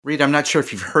Reed, I'm not sure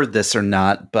if you've heard this or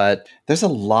not, but there's a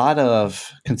lot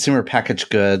of consumer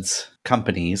packaged goods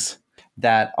companies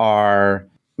that are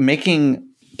making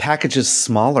packages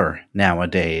smaller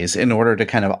nowadays in order to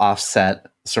kind of offset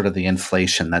sort of the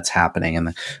inflation that's happening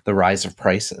and the rise of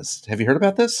prices. Have you heard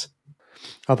about this?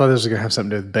 I thought this was going to have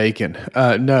something to do with bacon.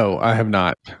 No, I have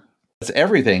not. It's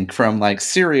everything from like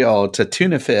cereal to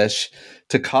tuna fish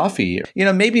to coffee.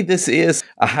 Maybe this is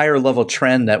a higher level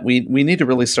trend that we need to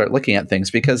really start looking at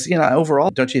things because, overall,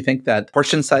 don't you think that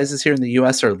portion sizes here in the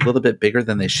US are a little bit bigger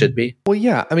than they should be? Well,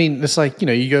 yeah. I mean, it's like,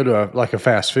 you go to a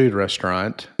fast food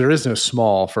restaurant. There is no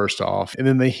small, first off. And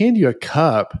then they hand you a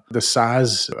cup the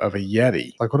size of a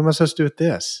Yeti. Like, what am I supposed to do with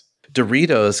this?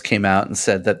 Doritos came out and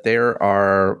said that there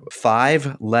are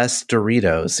 5 less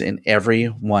Doritos in every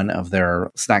one of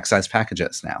their snack size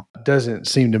packages now. Doesn't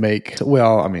seem to make,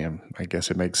 well, I mean, I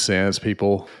guess it makes sense.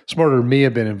 People smarter than me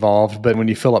have been involved, but when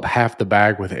you fill up half the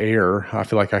bag with air, I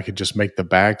feel like I could just make the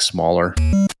bag smaller.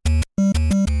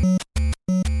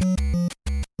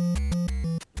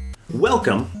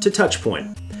 Welcome to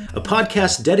Touchpoint, a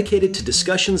podcast dedicated to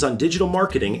discussions on digital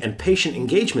marketing and patient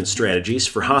engagement strategies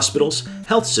for hospitals,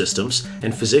 health systems,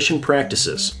 and physician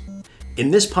practices.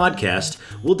 In this podcast,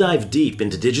 we'll dive deep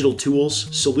into digital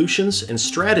tools, solutions, and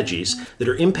strategies that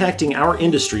are impacting our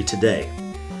industry today.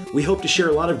 We hope to share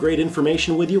a lot of great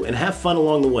information with you and have fun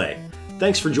along the way.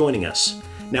 Thanks for joining us.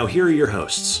 Now, here are your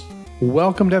hosts.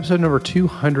 Welcome to episode number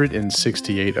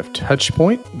 268 of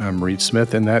Touchpoint. I'm Reed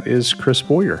Smith, and that is Chris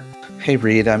Boyer. Hey,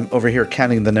 Reed, I'm over here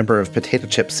counting the number of potato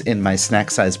chips in my snack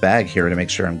size bag here to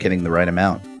make sure I'm getting the right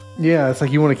amount. Yeah, it's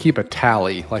like you want to keep a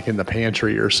tally, like in the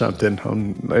pantry or something,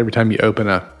 every time you open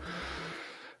a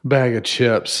bag of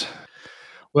chips.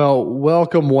 Well,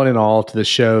 welcome one and all to the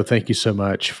show. Thank you so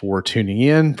much for tuning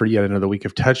in for yet another week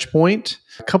of Touchpoint.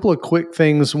 A couple of quick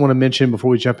things I want to mention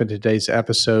before we jump into today's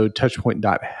episode.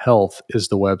 Touchpoint.health is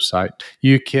the website.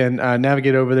 You can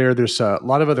navigate over there. There's a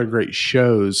lot of other great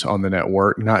shows on the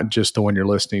network, not just the one you're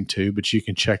listening to, but you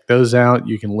can check those out.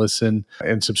 You can listen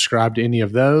and subscribe to any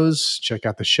of those. Check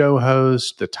out the show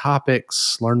host, the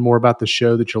topics, learn more about the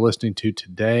show that you're listening to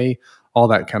today, all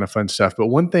that kind of fun stuff. But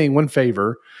one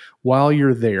favor, while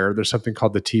you're there, there's something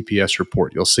called the TPS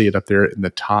report. You'll see it up there in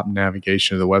the top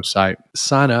navigation of the website.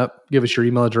 Sign up, give us your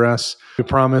email address. We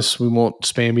promise we won't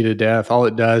spam you to death. All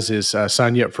it does is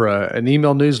sign you up for an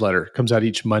email newsletter. It comes out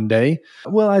each Monday.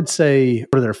 Well, I'd say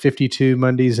there are 52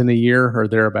 Mondays in a year or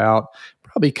thereabout.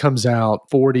 Probably comes out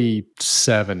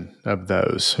 47 of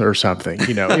those or something.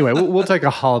 Anyway, we'll take a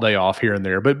holiday off here and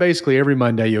there. But basically, every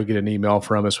Monday, you'll get an email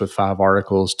from us with 5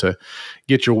 articles to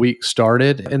get your week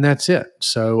started. And that's it.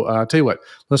 So I'll tell you what,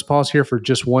 let's pause here for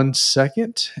just 1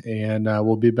 second, and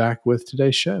we'll be back with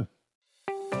today's show.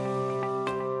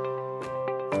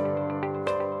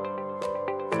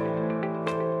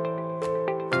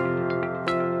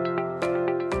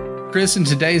 Chris, in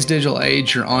today's digital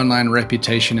age, your online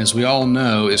reputation, as we all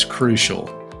know, is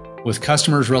crucial. With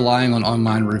customers relying on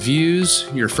online reviews,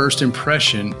 your first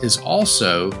impression is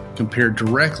also compared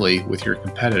directly with your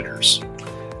competitors.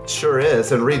 Sure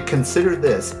is. And Reed, consider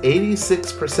this.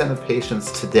 86% of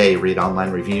patients today read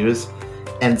online reviews,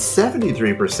 and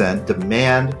 73%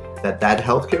 demand that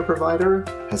healthcare provider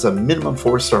has a minimum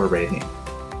 4-star rating.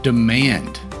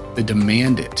 Demand. They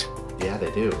demand it. Yeah,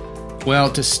 they do.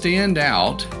 Well, to stand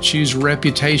out, choose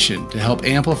reputation to help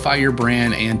amplify your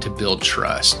brand and to build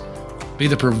trust. Be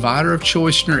the provider of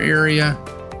choice in your area,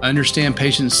 understand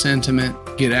patient sentiment,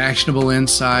 get actionable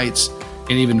insights,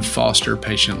 and even foster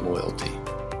patient loyalty.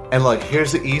 And look,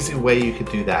 here's the easy way you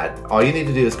could do that. All you need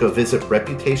to do is go visit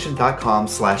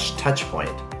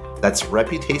reputation.com/touchpoint. That's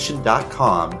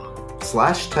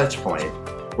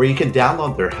reputation.com/touchpoint, where you can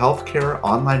download their healthcare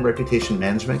online reputation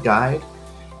management guide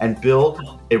and build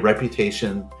a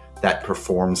reputation that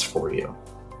performs for you.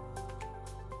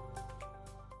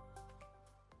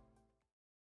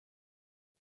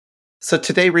 So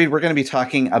today, Reed, we're going to be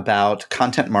talking about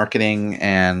content marketing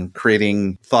and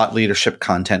creating thought leadership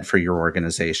content for your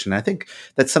organization. I think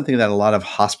that's something that a lot of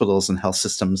hospitals and health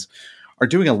systems are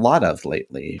doing a lot of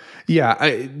lately.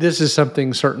 Yeah, this is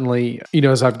something certainly,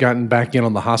 as I've gotten back in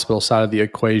on the hospital side of the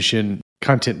equation,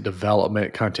 content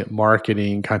development, content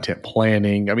marketing, content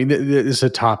planning. I mean, it's a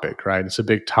topic, right? It's a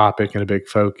big topic and a big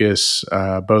focus,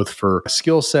 both for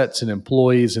skill sets and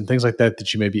employees and things like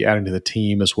that you may be adding to the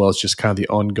team, as well as just kind of the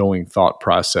ongoing thought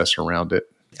process around it.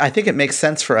 I think it makes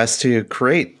sense for us to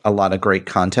create a lot of great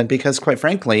content because, quite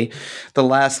frankly, the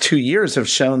last 2 years have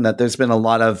shown that there's been a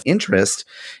lot of interest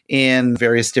in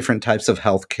various different types of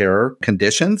healthcare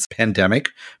conditions, pandemic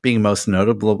being most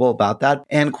notable about that.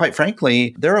 And quite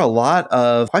frankly, there are a lot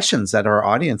of questions that our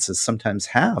audiences sometimes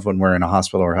have when we're in a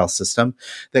hospital or health system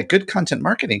that good content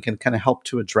marketing can kind of help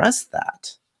to address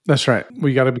that. That's right.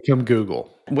 We got to become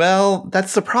Google. Well,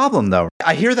 that's the problem, though.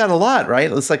 I hear that a lot,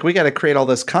 right? It's like we got to create all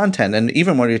this content. And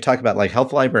even when you talk about like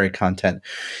health library content,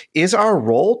 is our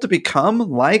role to become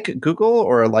like Google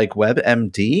or like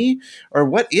WebMD? Or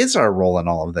what is our role in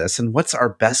all of this? And what's our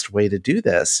best way to do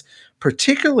this?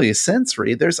 Particularly since,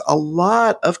 Reed, there's a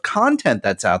lot of content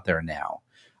that's out there now,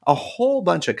 a whole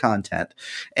bunch of content,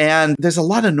 and there's a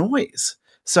lot of noise.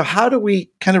 So how do we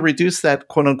kind of reduce that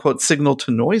quote unquote signal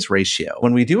to noise ratio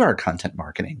when we do our content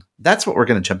marketing? That's what we're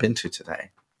going to jump into today.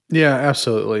 Yeah,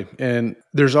 absolutely. And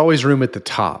there's always room at the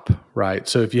top, right?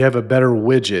 So if you have a better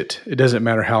widget, it doesn't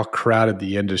matter how crowded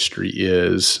the industry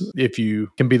is if you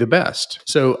can be the best.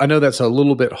 So I know that's a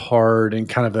little bit hard and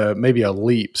kind of maybe a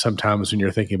leap sometimes when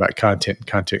you're thinking about content and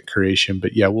content creation.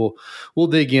 But yeah, we'll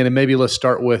dig in and maybe let's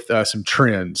start with some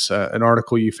trends. An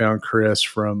article you found, Chris,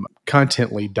 from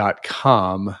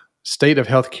contently.com, State of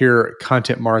Healthcare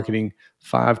Content Marketing,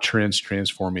 5 Trends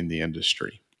Transforming the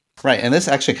Industry. Right. And this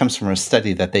actually comes from a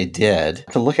study that they did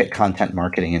to look at content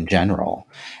marketing in general.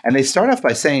 And they start off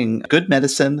by saying good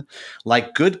medicine,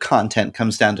 like good content,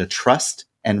 comes down to trust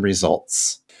and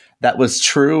results. That was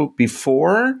true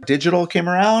before digital came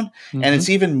around. Mm-hmm. And it's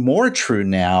even more true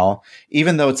now,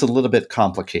 even though it's a little bit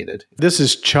complicated. This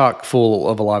is chock full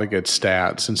of a lot of good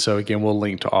stats. And so again, we'll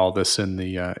link to all this in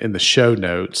the show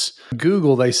notes.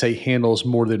 Google, they say, handles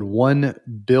more than 1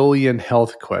 billion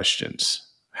health questions.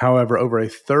 However, over a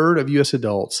third of U.S.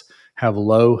 adults have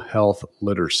low health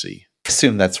literacy.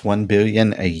 Assume that's 1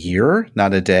 billion a year,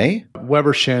 not a day.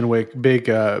 Weber Shandwick,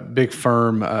 big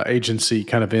firm agency,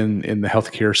 kind of in the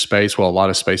healthcare space. Well, a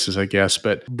lot of spaces, I guess.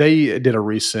 But they did a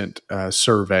recent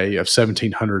survey of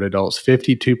 1,700 adults.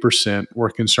 52%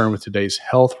 were concerned with today's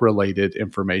health-related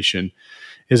information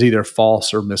is either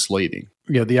false or misleading.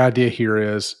 The idea here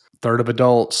is, third of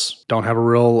adults don't have a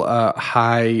real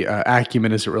high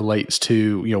acumen as it relates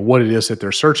to what it is that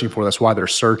they're searching for. That's why they're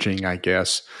searching, I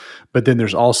guess. But then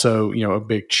there's also a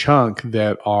big chunk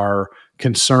that are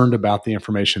concerned about the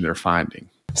information they're finding.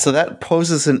 So that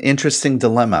poses an interesting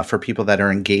dilemma for people that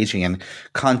are engaging in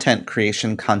content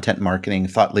creation, content marketing,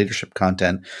 thought leadership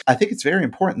content. I think it's very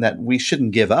important that we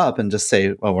shouldn't give up and just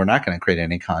say, well, we're not going to create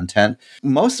any content.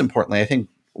 Most importantly, I think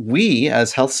we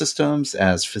as health systems,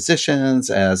 as physicians,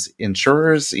 as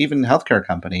insurers, even healthcare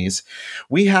companies,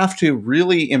 we have to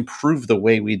really improve the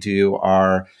way we do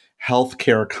our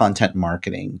healthcare content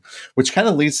marketing, which kind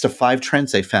of leads to 5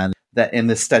 trends they found that in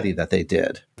the study that they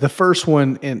did. The first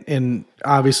one, and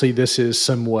obviously this is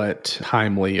somewhat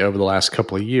timely over the last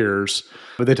couple of years,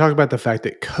 but they talk about the fact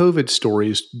that COVID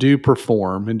stories do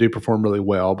perform really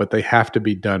well, but they have to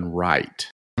be done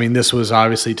right. I mean, this was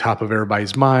obviously top of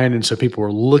everybody's mind, and so people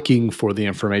were looking for the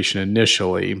information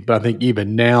initially. But I think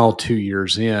even now, 2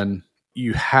 years in,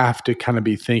 you have to kind of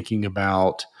be thinking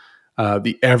about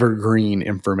the evergreen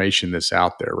information that's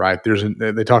out there, right?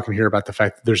 They're talking here about the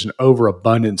fact that there's an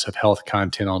overabundance of health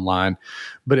content online,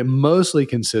 but it mostly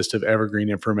consists of evergreen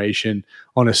information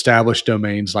on established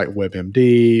domains like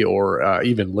WebMD or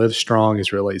even Livestrong as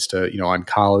it relates to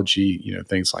oncology,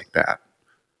 things like that.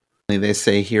 They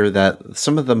say here that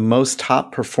some of the most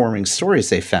top performing stories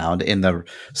they found in the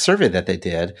survey that they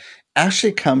did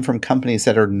actually come from companies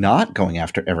that are not going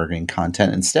after evergreen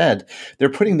content. Instead, they're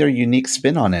putting their unique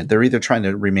spin on it. They're either trying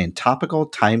to remain topical,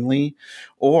 timely,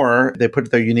 or they put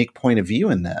their unique point of view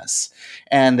in this.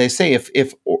 And they say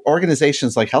if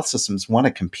organizations like health systems want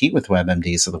to compete with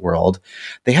WebMDs of the world,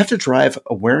 they have to drive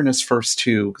awareness first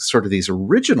to sort of these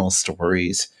original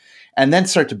stories and then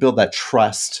start to build that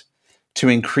trust to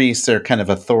increase their kind of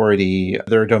authority,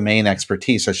 their domain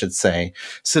expertise, I should say,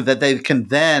 so that they can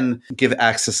then give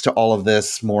access to all of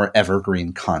this more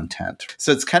evergreen content.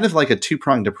 So it's kind of like a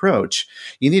 2-pronged approach.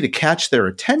 You need to catch their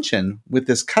attention with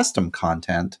this custom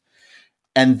content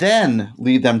and then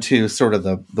lead them to sort of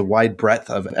the wide breadth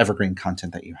of evergreen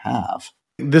content that you have.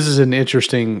 This is an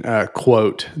interesting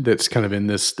quote that's kind of in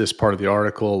this part of the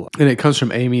article, and it comes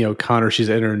from Amy O'Connor.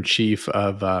 She's editor-in-chief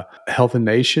of Health and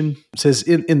Nation. It says,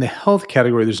 in the health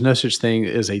category, there's no such thing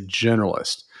as a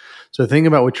generalist. So think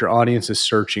about what your audience is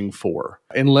searching for.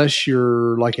 Unless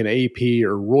you're like an AP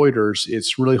or Reuters,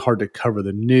 it's really hard to cover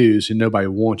the news, and nobody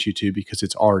wants you to because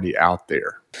it's already out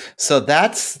there. So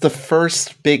that's the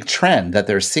first big trend that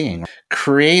they're seeing.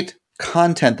 Create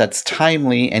content that's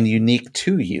timely and unique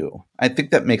to you. I think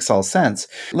that makes all sense.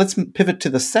 Let's pivot to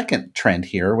the second trend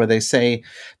here, where they say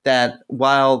that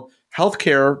while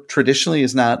healthcare traditionally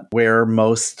is not where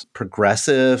most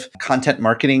progressive content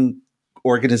marketing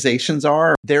organizations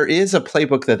are, there is a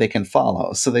playbook that they can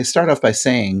follow. So they start off by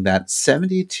saying that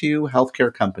 72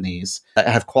 healthcare companies that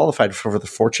have qualified for the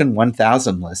Fortune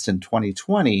 1000 list in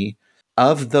 2020,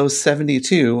 of those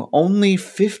 72, only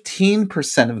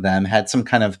 15% of them had some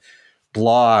kind of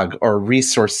blog or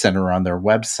resource center on their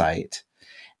website.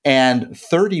 And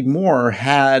 30 more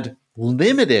had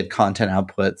limited content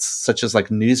outputs, such as like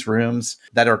newsrooms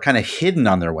that are kind of hidden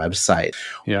on their website.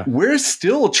 Yeah. We're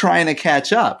still trying to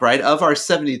catch up, right? Of our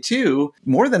 72,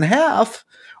 more than half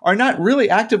are not really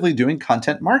actively doing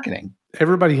content marketing.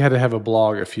 Everybody had to have a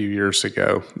blog a few years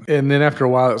ago. And then after a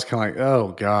while, it was kind of like,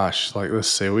 oh gosh, like let's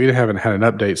see, we haven't had an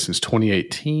update since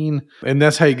 2018. And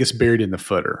that's how it gets buried in the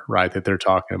footer, right? That they're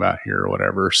talking about here or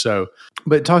whatever. So,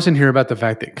 but it talks in here about the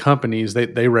fact that companies,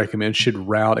 they recommend should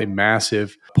route a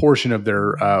massive portion of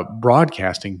their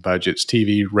broadcasting budgets,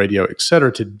 TV, radio, et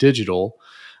cetera, to digital.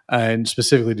 And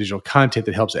specifically digital content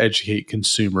that helps educate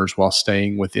consumers while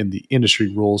staying within the industry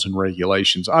rules and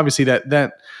regulations. Obviously,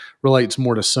 that relates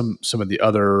more to some of the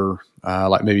other,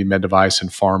 like maybe med device and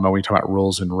pharma. We talk about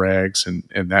rules and regs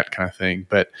and that kind of thing.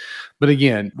 But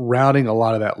again, routing a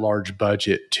lot of that large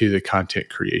budget to the content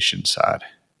creation side.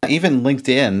 Even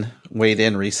LinkedIn weighed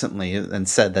in recently and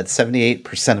said that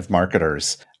 78% of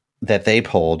marketers that they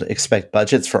polled expect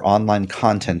budgets for online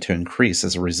content to increase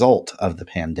as a result of the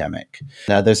pandemic.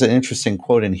 Now, there's an interesting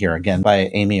quote in here again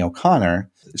by Amy O'Connor.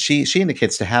 She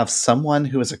indicates to have someone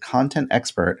who is a content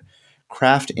expert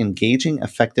craft engaging,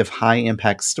 effective,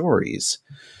 high-impact stories,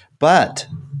 but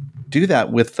do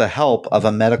that with the help of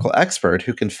a medical expert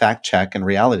who can fact check and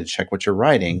reality check what you're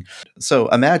writing. So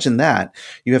imagine that.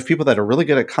 You have people that are really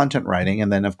good at content writing,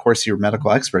 and then, of course, your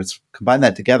medical experts. Combine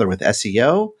that together with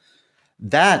SEO.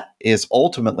 That is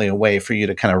ultimately a way for you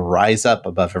to kind of rise up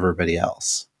above everybody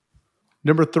else.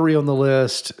 Number 3 on the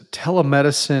list,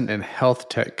 telemedicine and health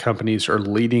tech companies are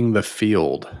leading the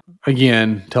field.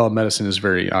 Again, telemedicine is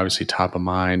very obviously top of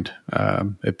mind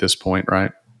at this point,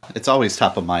 right? It's always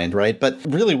top of mind, right? But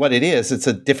really what it is, it's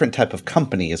a different type of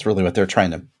company is really what they're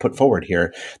trying to put forward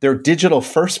here. They're digital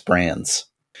first brands.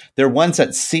 They're ones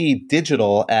that see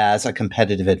digital as a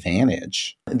competitive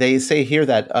advantage. They say here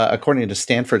that according to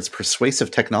Stanford's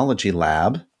Persuasive Technology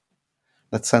Lab,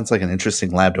 that sounds like an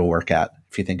interesting lab to work at,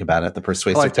 if you think about it, the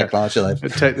Persuasive Technology Lab.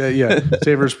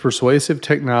 Stanford's Persuasive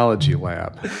Technology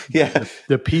Lab. Yeah.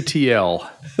 The PTL.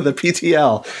 The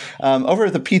PTL. Over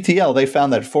at the PTL, they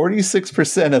found that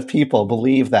 46% of people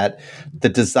believe that the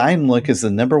design look is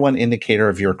the number one indicator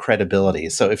of your credibility.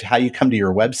 So if how you come to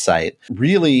your website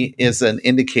really is an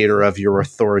indicator of your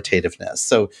authoritativeness.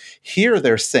 So here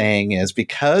they're saying is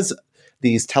because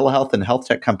these telehealth and health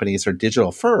tech companies are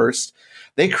digital first,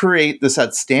 they create this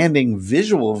outstanding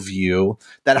visual view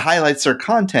that highlights their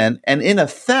content and in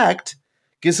effect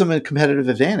gives them a competitive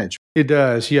advantage. It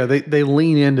does. Yeah. They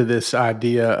lean into this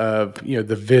idea of,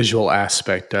 the visual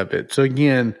aspect of it. So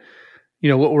again,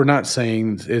 what we're not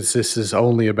saying is this is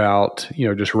only about,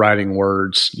 just writing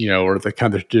words, or the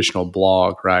kind of traditional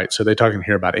blog, right? So they're talking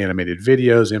here about animated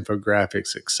videos,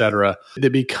 infographics, et cetera,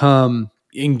 that become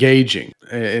engaging.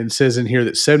 And says in here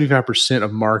that 75%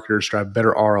 of marketers drive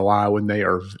better ROI when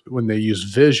they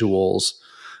use visuals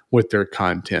with their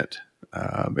content.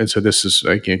 And so this is,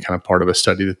 again, kind of part of a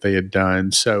study that they had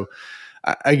done. So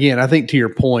again, I think to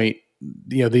your point,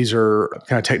 these are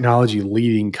kind of technology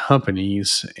leading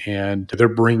companies and they're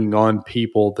bringing on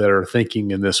people that are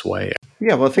thinking in this way.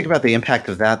 Yeah, well, think about the impact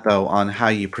of that, though, on how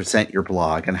you present your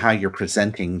blog and how you're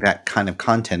presenting that kind of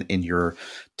content in your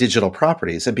digital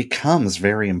properties. It becomes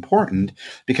very important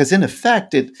because, in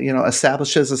effect, it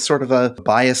establishes a sort of a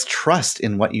biased trust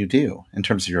in what you do in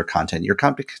terms of your content. Your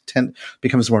content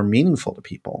becomes more meaningful to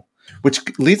people, which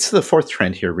leads to the fourth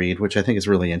trend here, Reed, which I think is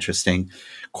really interesting.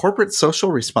 Corporate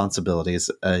social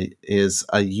responsibilities is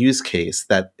a use case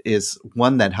that is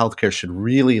one that healthcare should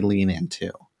really lean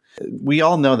into. We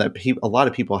all know that a lot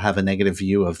of people have a negative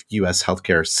view of U.S.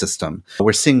 healthcare system.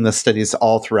 We're seeing the studies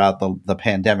all throughout the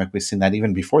pandemic. We've seen that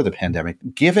even before the pandemic.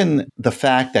 Given the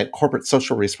fact that corporate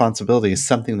social responsibility is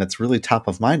something that's really top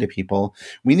of mind to people,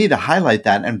 we need to highlight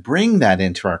that and bring that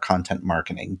into our content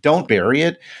marketing. Don't bury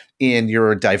it in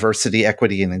your diversity,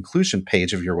 equity, and inclusion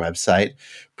page of your website.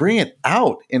 Bring it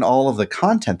out in all of the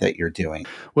content that you're doing.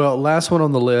 Well, last one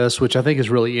on the list, which I think is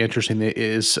really interesting,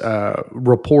 is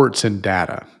reports and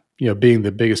data. being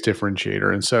the biggest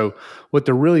differentiator. And so what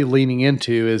they're really leaning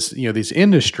into is, these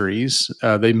industries,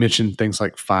 they mentioned things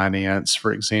like finance,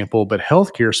 for example, but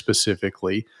healthcare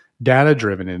specifically,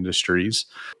 data-driven industries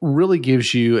really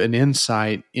gives you an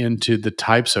insight into the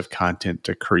types of content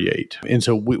to create. And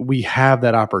so we have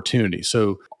that opportunity.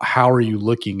 So how are you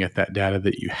looking at that data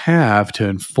that you have to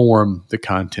inform the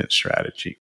content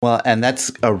strategy? Well, and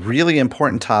that's a really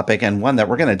important topic, and one that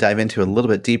we're going to dive into a little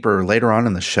bit deeper later on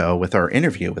in the show with our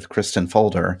interview with Kristen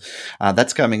Folder.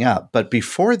 That's coming up. But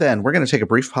before then, we're going to take a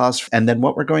brief pause. And then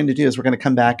what we're going to do is we're going to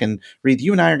come back and Reed,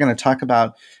 you and I are going to talk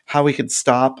about how we could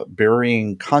stop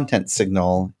burying content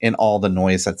signal in all the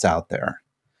noise that's out there.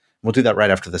 We'll do that right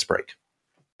after this break.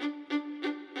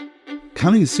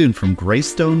 Coming soon from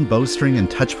Greystone, Bowstring, and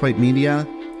Touchpoint Media,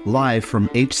 live from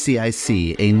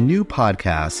HCIC, a new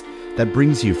podcast that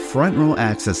brings you front row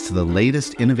access to the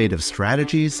latest innovative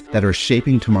strategies that are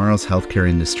shaping tomorrow's healthcare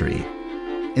industry.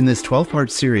 In this 12-part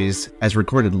series, as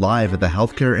recorded live at the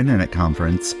Healthcare Internet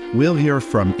Conference, we'll hear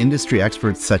from industry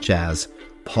experts such as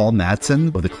Paul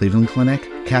Mattson of the Cleveland Clinic,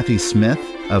 Kathy Smith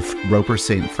of Roper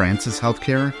St. Francis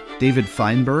Healthcare, David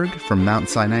Feinberg from Mount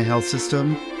Sinai Health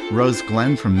System, Rose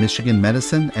Glenn from Michigan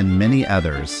Medicine, and many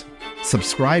others.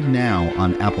 Subscribe now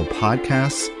on Apple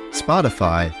Podcasts,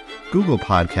 Spotify, Google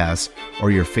Podcasts,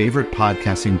 or your favorite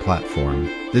podcasting platform.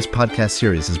 This podcast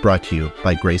series is brought to you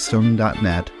by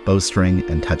Greystone.net, Bowstring,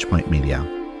 and Touchpoint Media.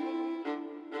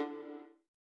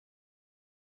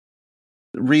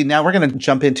 Reed, now we're going to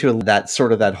jump into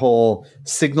that whole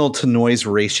signal to noise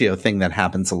ratio thing that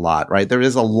happens a lot, right? There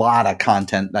is a lot of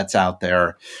content that's out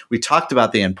there. We talked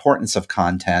about the importance of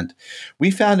content. We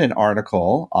found an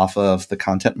article off of the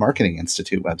Content Marketing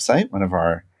Institute website, one of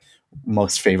our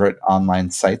most favorite online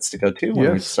sites to go to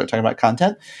when we start talking about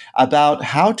content, about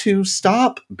how to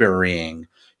stop burying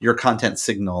your content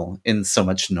signal in so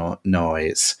much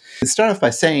noise. To start off by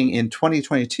saying in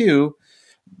 2022,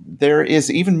 there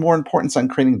is even more importance on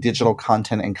creating digital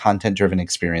content and content-driven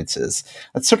experiences.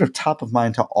 That's sort of top of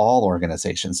mind to all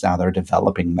organizations now. They're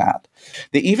developing that.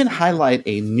 They even highlight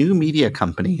a new media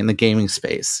company in the gaming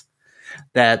space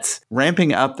that's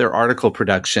ramping up their article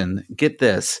production. Get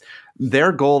this.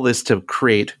 Their goal is to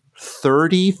create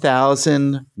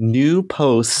 30,000 new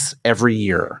posts every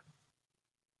year.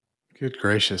 Good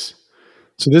gracious.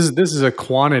 So this is a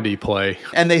quantity play.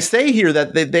 And they say here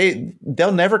that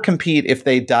they'll never compete if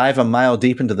they dive a mile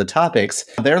deep into the topics.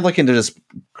 They're looking to just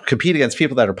compete against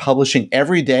people that are publishing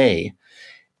every day.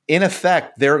 In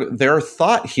effect, their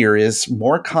thought here is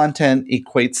more content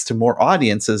equates to more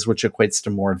audiences, which equates to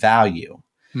more value.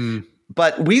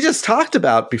 But we just talked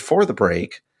about before the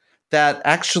break that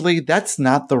actually that's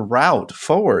not the route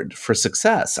forward for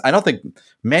success. I don't think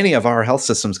many of our health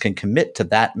systems can commit to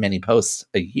that many posts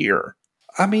a year.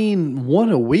 I mean, one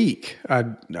a week,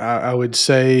 I would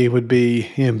say would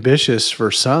be ambitious for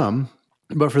some,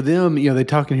 but for them, they're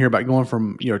talking here about going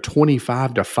from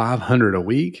 25 to 500 a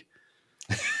week.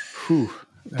 Whew,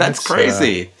 that's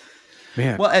crazy.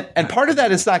 Man. Well, and part of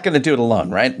that is not going to do it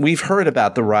alone, right? We've heard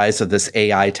about the rise of this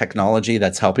AI technology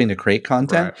that's helping to create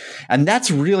content. Right. And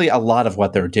that's really a lot of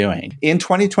what they're doing. In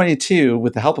 2022,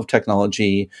 with the help of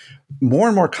technology, more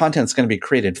and more content is going to be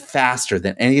created faster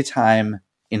than any time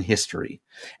in history.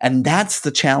 And that's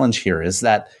the challenge here, is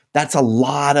that that's a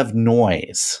lot of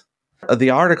noise. The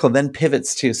article then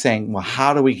pivots to saying, well,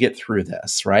 how do we get through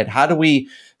this, right? How do we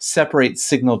separate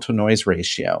signal to noise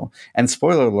ratio? And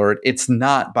spoiler alert, it's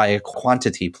not by a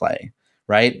quantity play,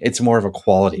 right? It's more of a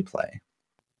quality play.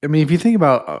 I mean, if you think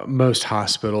about most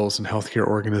hospitals and healthcare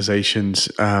organizations,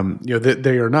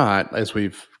 they are not, as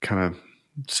we've kind of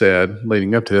said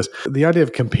leading up to this, the idea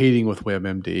of competing with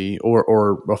WebMD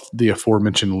or the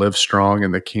aforementioned Livestrong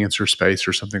in the cancer space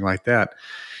or something like that,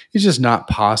 it's just not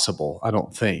possible, I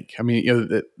don't think. I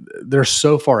mean, they're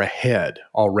so far ahead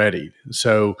already.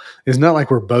 So it's not like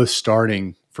we're both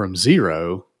starting from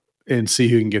zero and see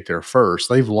who can get there first.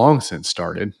 They've long since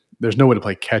started. There's no way to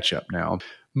play catch up now.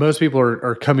 Most people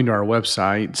are coming to our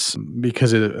websites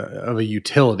because of a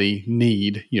utility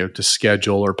need, to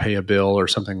schedule or pay a bill or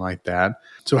something like that.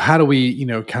 So how do we,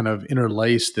 kind of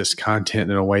interlace this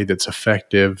content in a way that's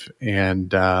effective and,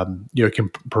 can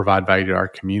provide value to our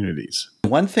communities?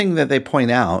 One thing that they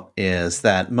point out is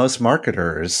that most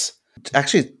marketers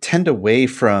actually tend away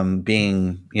from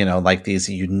being, like these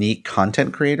unique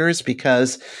content creators,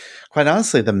 because quite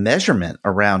honestly, the measurement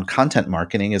around content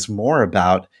marketing is more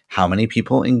about how many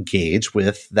people engage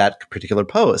with that particular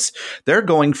post. They're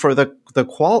going for the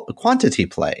quantity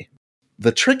play.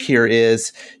 the trick here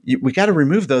is we got to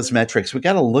remove those metrics. We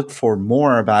got to look for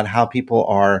more about how people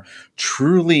are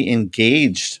truly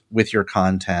engaged with your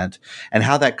content and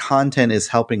how that content is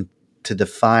helping to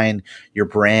define your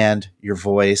brand, your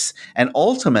voice, and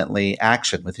ultimately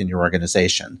action within your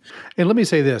organization. And let me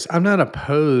say this, I'm not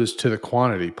opposed to the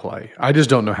quantity play. I just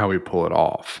don't know how we pull it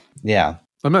off. Yeah.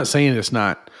 I'm not saying it's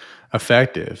not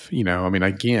effective. I mean,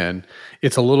 again,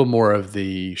 it's a little more of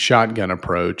the shotgun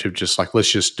approach of just like,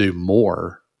 let's just do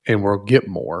more and we'll get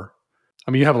more.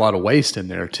 I mean, you have a lot of waste in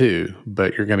there too,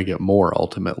 but you're going to get more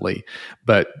ultimately.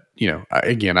 But,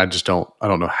 again, I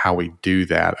don't know how we do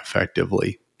that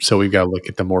effectively. So we've got to look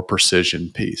at the more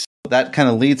precision piece. That kind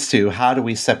of leads to how do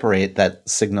we separate that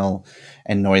signal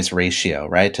and noise ratio,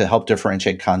 right? To help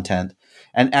differentiate content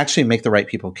and actually make the right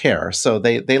people care. So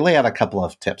they lay out a couple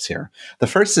of tips here. The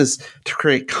first is to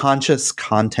create conscious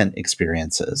content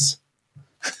experiences.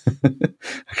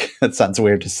 That sounds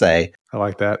weird to say. I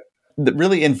like that.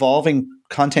 Really involving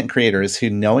content creators who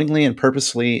knowingly and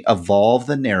purposely evolve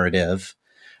the narrative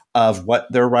of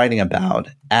what they're writing about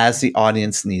as the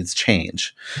audience needs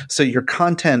change. So your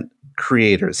content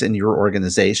creators in your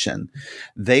organization,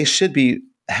 they should be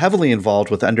heavily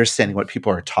involved with understanding what people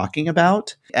are talking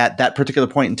about at that particular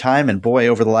point in time. And boy,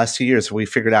 over the last 2 years, we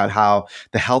figured out how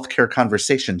the healthcare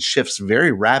conversation shifts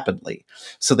very rapidly.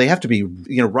 So they have to be,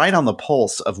 right on the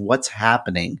pulse of what's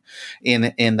happening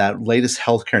in that latest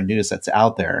healthcare news that's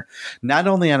out there, not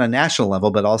only on a national level,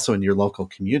 but also in your local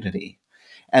community.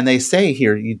 And they say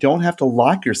here, you don't have to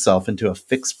lock yourself into a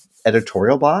fixed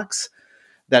editorial box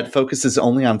that focuses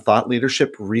only on thought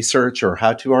leadership, research, or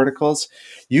how-to articles.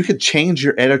 You could change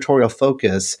your editorial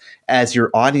focus as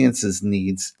your audience's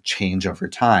needs change over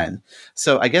time.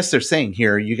 So I guess they're saying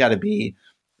here, you got to be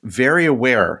very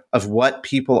aware of what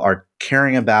people are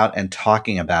caring about and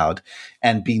talking about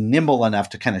and be nimble enough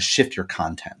to kind of shift your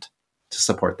content to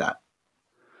support that.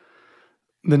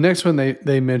 The next one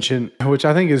they mention, which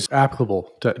I think is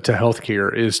applicable to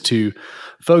healthcare, is to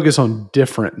focus on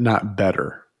different, not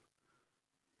better.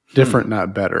 Different,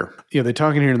 not better. They're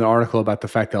talking here in the article about the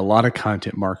fact that a lot of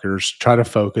content marketers try to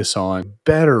focus on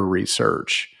better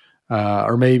research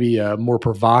or maybe a more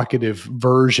provocative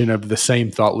version of the same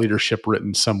thought leadership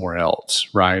written somewhere else,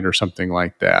 right? Or something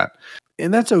like that.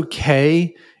 And that's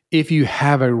okay if you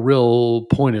have a real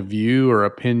point of view or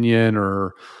opinion,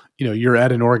 or you're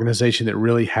at an organization that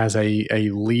really has a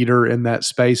leader in that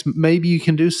space. Maybe you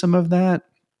can do some of that.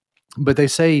 But they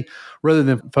say rather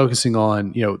than focusing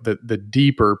on, the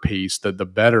deeper piece, the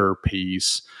better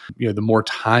piece, the more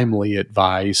timely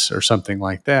advice or something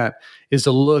like that, is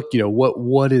to look,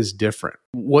 what is different?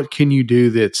 What can you do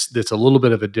that's a little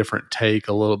bit of a different take,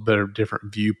 a little bit of a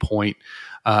different viewpoint,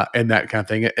 and that kind of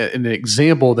thing. An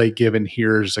example they give in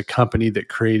here is a company that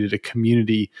created a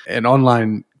community, an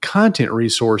online content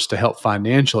resource to help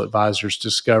financial advisors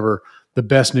discover the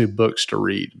best new books to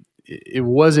read. It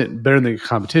wasn't better than the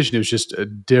competition. It was just a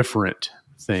different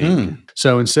thing.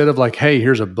 So instead of like, hey,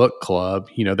 here's a book club,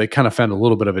 they kind of found a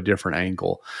little bit of a different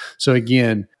angle. So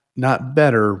again, not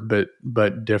better,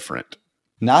 but different.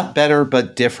 Not better,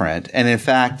 but different. And in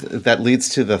fact, that leads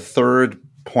to the third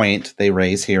point they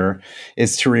raise here,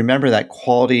 is to remember that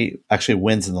quality actually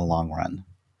wins in the long run.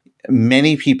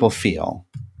 Many people feel,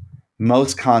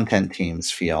 most content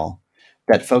teams feel,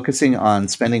 that focusing on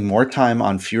spending more time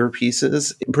on fewer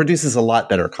pieces produces a lot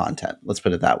better content. Let's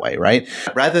put it that way, right?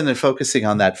 Rather than focusing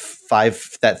on that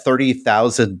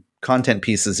 30,000 content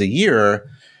pieces a year,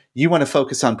 you want to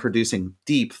focus on producing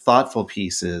deep, thoughtful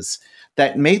pieces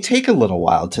that may take a little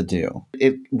while to do.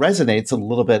 It resonates a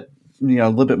little bit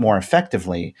more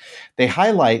effectively. They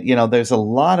highlight, there's a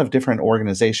lot of different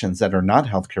organizations that are not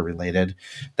healthcare related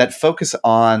that focus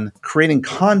on creating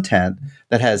content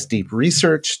that has deep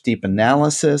research, deep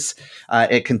analysis.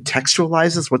 It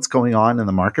contextualizes what's going on in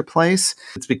the marketplace.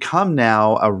 It's become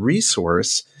now a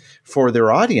resource for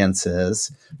their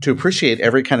audiences to appreciate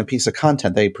every kind of piece of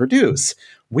content they produce.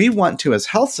 We want to, as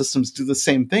health systems, do the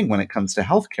same thing when it comes to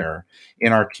healthcare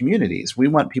in our communities. We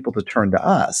want people to turn to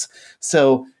us.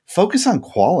 So focus on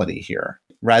quality here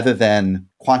rather than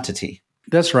quantity.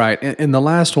 That's right. And the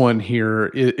last one here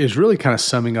is really kind of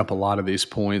summing up a lot of these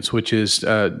points, which is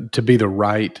to be the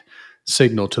right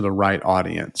signal to the right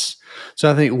audience. So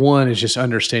I think one is just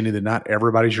understanding that not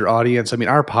everybody's your audience. I mean,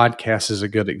 our podcast is a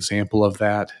good example of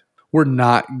that. We're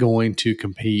not going to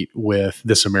compete with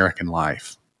This American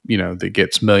Life, that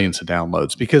gets millions of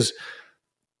downloads, because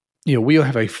we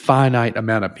have a finite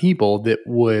amount of people that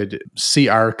would see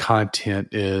our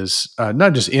content as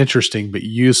not just interesting, but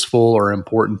useful or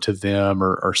important to them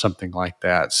or something like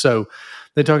that. So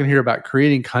they're talking here about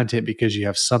creating content because you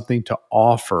have something to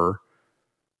offer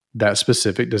that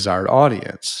specific desired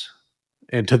audience.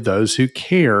 And to those who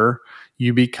care,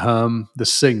 you become the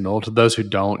signal. To those who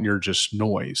don't, you're just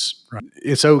noise. Right?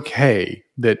 It's okay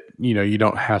that, you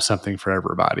don't have something for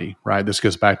everybody, right? This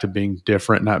goes back to being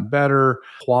different, not better.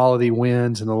 Quality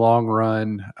wins in the long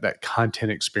run. That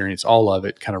content experience, all of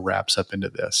it kind of wraps up into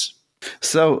this.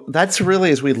 So that's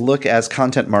really, as we look as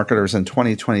content marketers in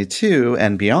 2022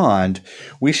 and beyond,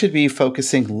 we should be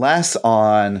focusing less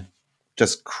on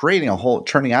just churning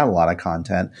out a lot of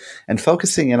content and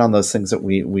focusing in on those things that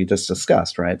we just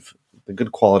discussed, right? The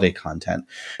good quality content.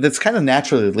 That's kind of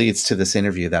naturally leads to this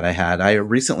interview that I had. I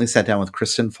recently sat down with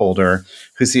Kristen Folder,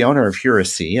 who's the owner of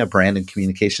Huracy, a brand and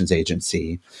communications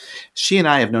agency. She and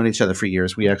I have known each other for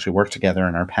years. We actually worked together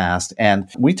in our past, and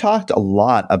we talked a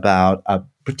lot about a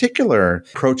particular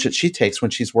approach that she takes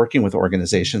when she's working with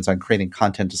organizations on creating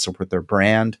content to support their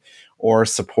brand or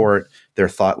support their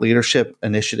thought leadership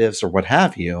initiatives or what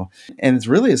have you. And it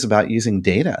really is about using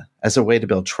data as a way to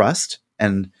build trust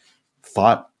and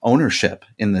thought ownership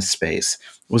in this space.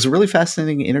 It was a really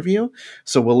fascinating interview.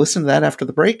 So we'll listen to that after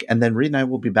the break, and then Reed and I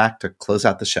will be back to close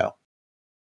out the show.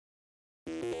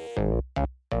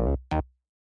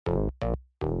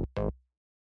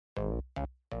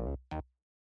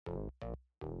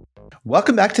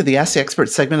 Welcome back to the Ask the Expert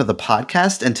segment of the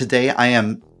podcast. And today I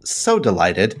am so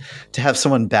delighted to have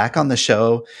someone back on the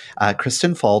show,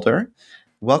 Kristen Folder.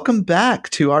 Welcome back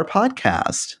to our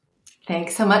podcast.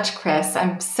 Thanks so much, Chris.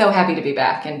 I'm so happy to be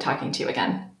back and talking to you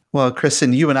again. Well,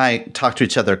 Kristen, you and I talk to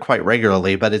each other quite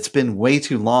regularly, but it's been way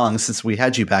too long since we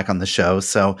had you back on the show.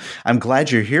 So I'm glad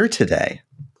you're here today.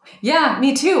 Yeah,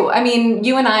 me too. I mean,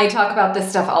 you and I talk about this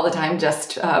stuff all the time,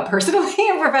 just personally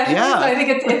and professionally. Yeah. So I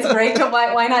think it's great to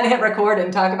why not hit record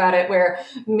and talk about it where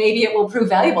maybe it will prove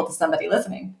valuable to somebody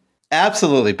listening.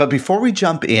 Absolutely. But before we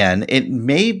jump in,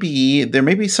 there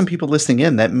may be some people listening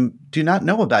in that do not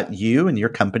know about you and your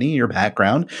company, your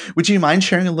background. Would you mind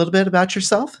sharing a little bit about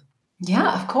yourself?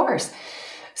 Yeah, of course.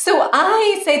 So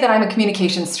I say that I'm a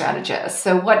communications strategist.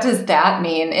 So what does that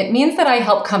mean? It means that I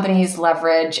help companies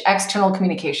leverage external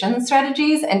communication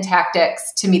strategies and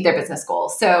tactics to meet their business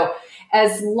goals. So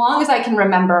as long as I can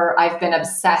remember, I've been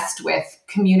obsessed with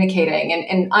communicating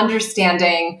and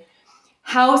understanding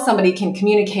how somebody can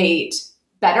communicate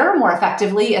better, more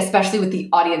effectively, especially with the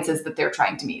audiences that they're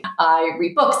trying to meet. I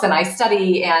read books and I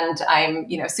study, and I'm,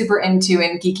 super into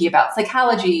and geeky about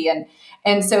psychology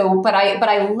and so, but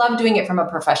I love doing it from a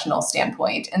professional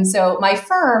standpoint. And so my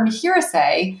firm,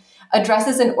 Huracy,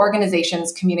 addresses an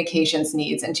organization's communications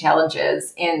needs and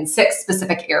challenges in 6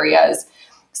 specific areas.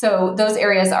 So those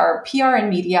areas are PR and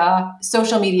media,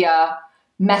 social media,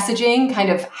 messaging, kind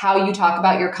of how you talk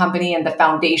about your company and the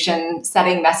foundation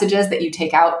setting messages that you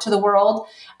take out to the world,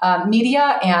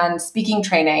 media and speaking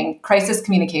training, crisis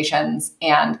communications,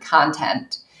 and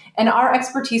content. And our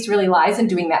expertise really lies in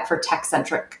doing that for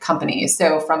tech-centric companies.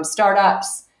 So from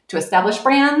startups to established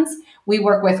brands, we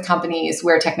work with companies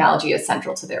where technology is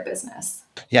central to their business.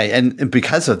 Yeah, and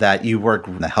because of that, you work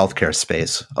in the healthcare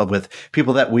space with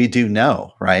people that we do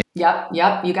know, right? Yep,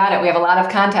 you got it. We have a lot of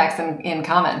contacts in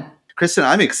common. Kristen,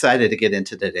 I'm excited to get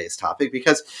into today's topic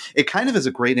because it kind of is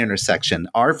a great intersection.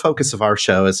 Our focus of our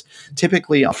show is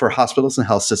typically for hospitals and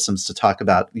health systems to talk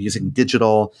about using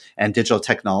digital and digital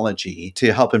technology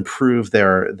to help improve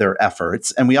their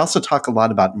efforts. And we also talk a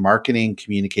lot about marketing,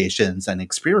 communications, and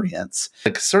experience.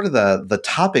 Like sort of the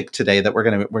topic today that we're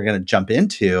gonna jump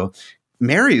into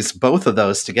marries both of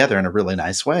those together in a really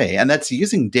nice way. And that's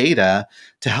using data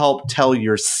to help tell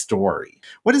your story.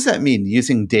 What does that mean,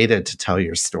 using data to tell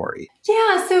your story?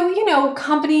 Yeah, so,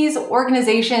 companies,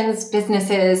 organizations,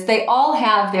 businesses, they all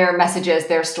have their messages,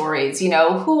 their stories.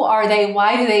 Who are they?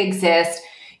 Why do they exist?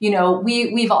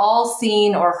 We've all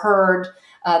seen or heard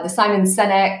the Simon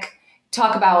Sinek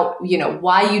talk about,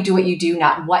 why you do what you do,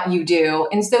 not what you do.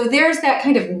 And so there's that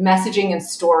kind of messaging and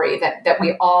story that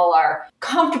we all are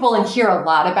comfortable and hear a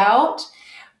lot about.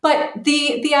 But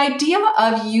the idea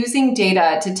of using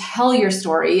data to tell your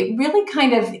story really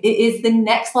kind of is the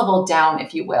next level down,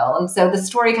 if you will. And so the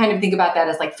story, kind of think about that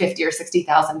as like 50 or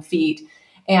 60,000 feet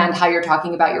and how you're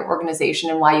talking about your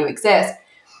organization and why you exist.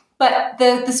 But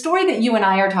the story that you and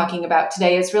I are talking about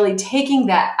today is really taking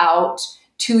that out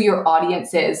to your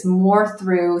audiences more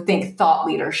through, thought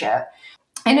leadership.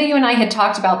 I know you and I had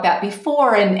talked about that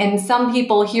before, and some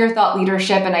people hear thought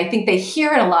leadership, and I think they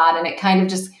hear it a lot, and it kind of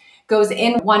just goes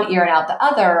in one ear and out the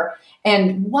other.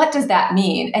 And what does that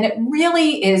mean? And it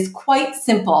really is quite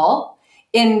simple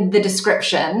in the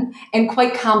description and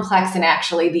quite complex in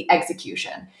actually the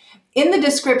execution. In the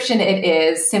description, it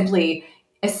is simply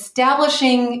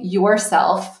establishing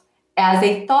yourself as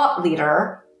a thought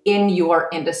leader in your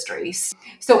industry.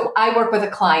 So I work with a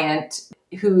client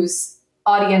whose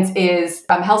audience is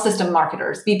health system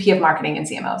marketers, VP of marketing and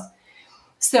CMOs.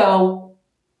 So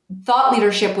thought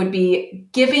leadership would be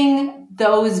giving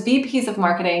those VPs of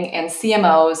marketing and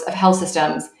CMOs of health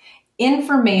systems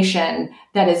information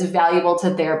that is valuable to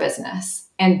their business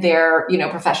and their,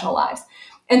 professional lives.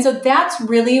 And so that's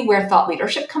really where thought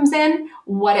leadership comes in,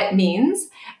 what it means.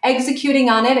 Executing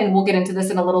on it, and we'll get into this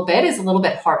in a little bit, is a little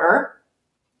bit harder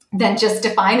than just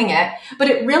defining it. But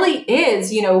it really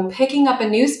is, picking up a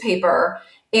newspaper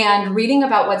and reading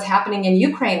about what's happening in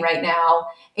Ukraine right now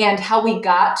and how we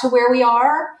got to where we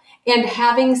are, and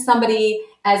having somebody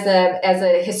as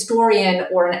a historian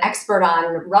or an expert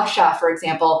on Russia, for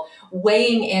example,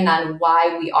 weighing in on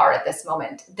why we are at this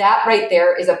moment. That right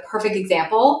there is a perfect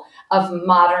example of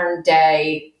modern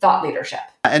day thought leadership.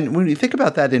 And when you think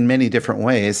about that in many different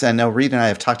ways, I know Reed and I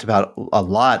have talked about a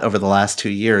lot over the last 2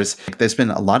 years. There's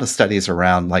been a lot of studies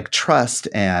around like trust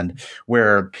and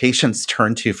where patients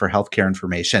turn to for healthcare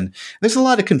information. There's a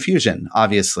lot of confusion,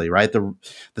 obviously, right? The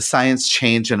science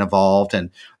changed and evolved,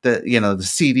 and the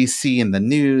CDC and the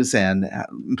news and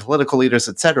political leaders,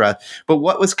 et cetera. But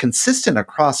what was consistent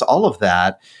across all of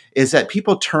that is that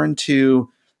people turn to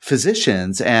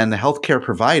physicians and healthcare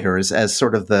providers as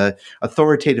sort of the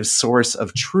authoritative source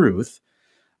of truth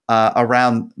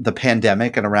around the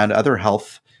pandemic and around other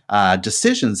health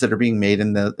decisions that are being made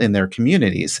in their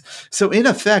communities. So in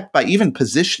effect, by even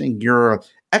positioning your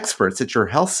experts at your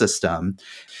health system,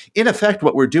 in effect,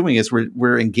 what we're doing is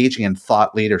we're engaging in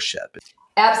thought leadership.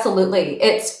 Absolutely.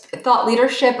 It's thought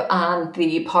leadership on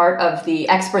the part of the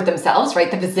expert themselves, right?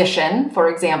 The physician,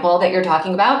 for example, that you're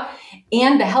talking about,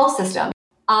 and the health system.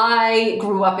 I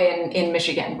grew up in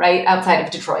Michigan, right outside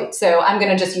of Detroit. So I'm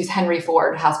going to just use Henry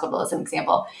Ford Hospital as an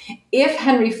example. If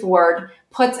Henry Ford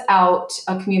puts out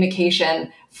a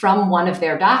communication from one of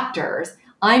their doctors,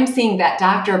 I'm seeing that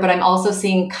doctor, but I'm also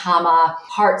seeing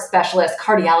heart specialist,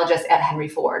 cardiologist at Henry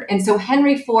Ford. And so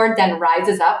Henry Ford then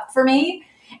rises up for me.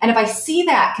 And if I see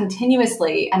that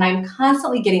continuously and I'm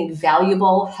constantly getting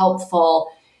valuable,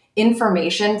 helpful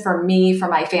information for me, for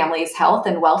my family's health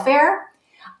and welfare,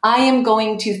 I am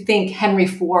going to think Henry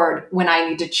Ford when I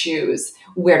need to choose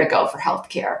where to go for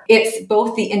healthcare. It's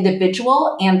both the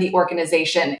individual and the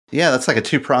organization. Yeah, that's like a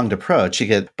two-pronged approach. You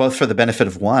get both for the benefit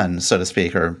of one, so to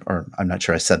speak, or I'm not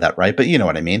sure I said that right, but you know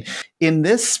what I mean. In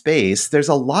this space, there's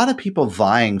a lot of people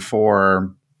vying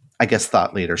for, I guess,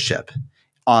 thought leadership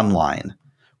online.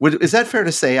 Is that fair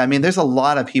to say? I mean, there's a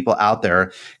lot of people out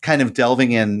there kind of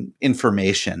delving in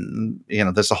information.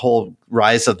 There's a whole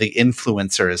rise of the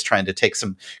influencers trying to take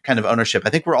some kind of ownership. I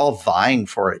think we're all vying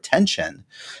for attention.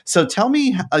 So tell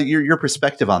me your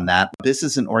perspective on that.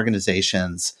 Business and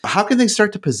organizations, how can they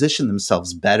start to position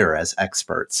themselves better as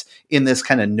experts in this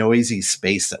kind of noisy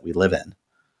space that we live in?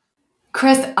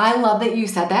 Chris, I love that you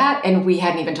said that, and we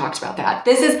hadn't even talked about that.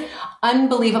 This is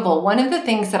unbelievable. One of the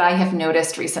things that I have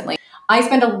noticed recently, I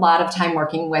spend a lot of time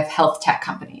working with health tech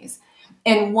companies.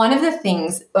 And one of the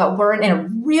things, we're in a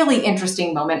really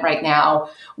interesting moment right now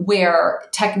where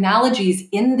technologies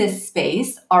in this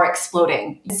space are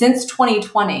exploding. Since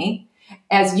 2020,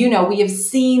 as you know, we have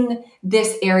seen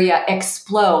this area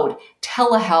explode.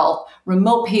 Telehealth,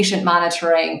 remote patient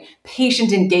monitoring,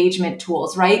 patient engagement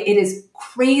tools, right? It is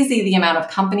crazy the amount of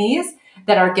companies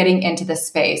that are getting into this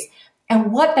space.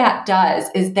 And what that does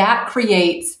is that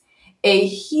creates a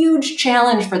huge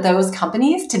challenge for those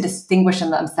companies to distinguish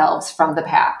themselves from the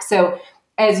pack. So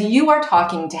as you are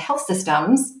talking to health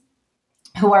systems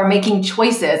who are making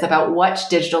choices about which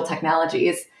digital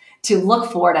technologies to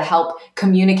look for to help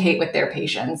communicate with their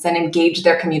patients and engage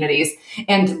their communities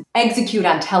and execute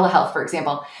on telehealth, for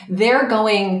example, they're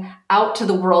going out to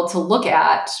the world to look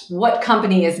at what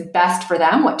company is best for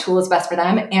them, what tool is best for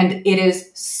them. And it is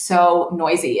so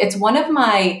noisy. It's one of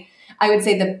I would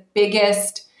say the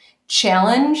biggest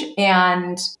challenge,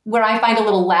 and where I find a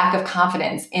little lack of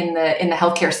confidence in the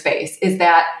healthcare space is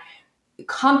that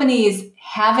companies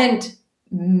haven't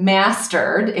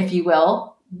mastered, if you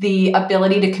will, the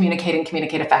ability to communicate and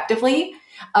communicate effectively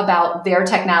about their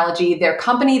technology, their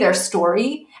company, their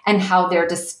story, and how they're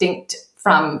distinct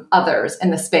from others in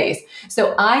the space.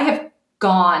 So I have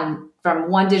gone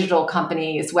from one digital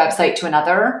company's website to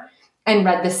another and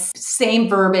read the same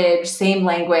verbiage, same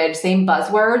language, same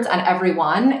buzzwords on every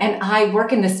one. And I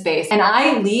work in this space and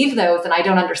I leave those and I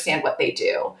don't understand what they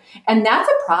do. And that's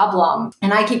a problem.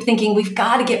 And I keep thinking, we've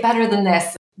got to get better than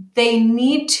this. They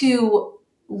need to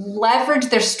leverage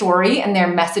their story and their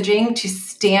messaging to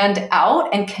stand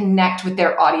out and connect with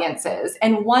their audiences.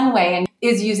 And one way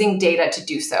is using data to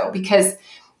do so, because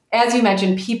as you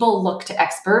mentioned, people look to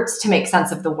experts to make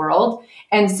sense of the world.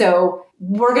 And so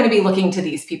we're going to be looking to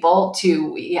these people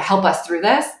to help us through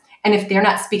this. And if they're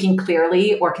not speaking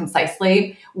clearly or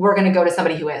concisely, we're going to go to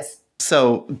somebody who is.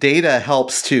 So data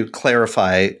helps to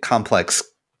clarify complex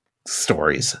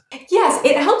stories. Yes,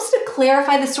 it helps to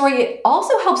clarify the story. It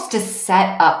also helps to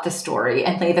set up the story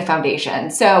and lay the foundation.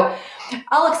 So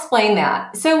I'll explain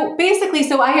that. So basically,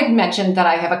 I had mentioned that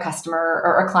I have a customer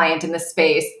or a client in this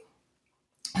space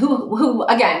who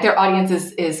again, their audience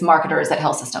is marketers at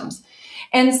health systems.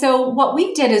 And so what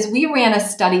we did is we ran a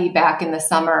study back in the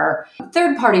summer,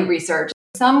 third-party research.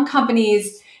 Some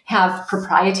companies have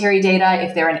proprietary data.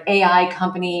 If they're an AI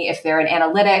company, if they're in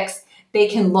analytics, they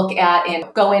can look at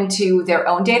and go into their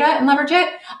own data and leverage it.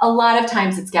 A lot of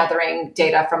times it's gathering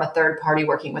data from a third party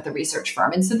working with a research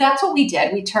firm. And so that's what we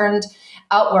did. We turned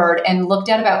outward and looked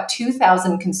at about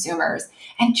 2,000 consumers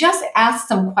and just asked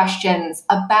some questions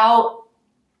about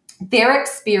their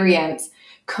experience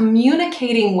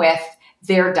communicating with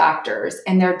their doctors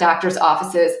and their doctors'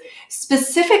 offices,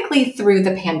 specifically through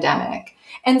the pandemic.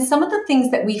 And some of the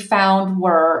things that we found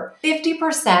were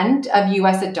 50% of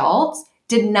US adults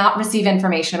did not receive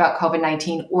information about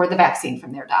COVID-19 or the vaccine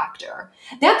from their doctor.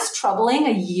 That's troubling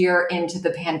a year into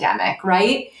the pandemic,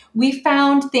 right? We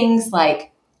found things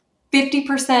like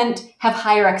 50% have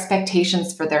higher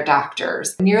expectations for their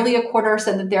doctors. Nearly a quarter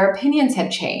said that their opinions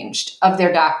had changed of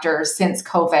their doctors since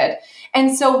COVID.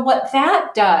 And so what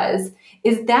that does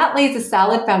is that lays a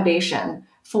solid foundation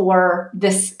for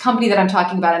this company that I'm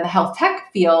talking about in the health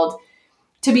tech field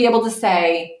to be able to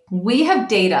say, we have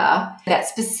data that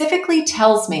specifically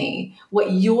tells me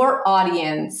what your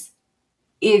audience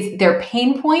is, their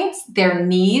pain points, their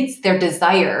needs, their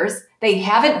desires. They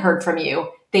haven't heard from you.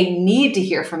 They need to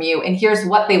hear from you. And here's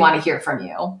what they want to hear from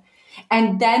you.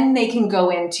 And then they can go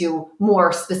into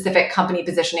more specific company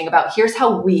positioning about here's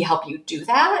how we help you do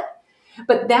that.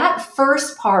 But that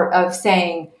first part of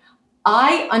saying,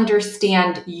 I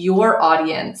understand your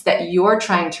audience that you're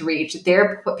trying to reach,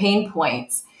 their pain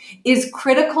points, is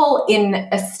critical in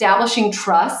establishing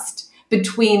trust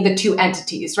between the two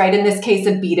entities, right? In this case,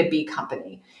 a B2B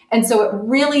company. And so it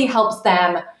really helps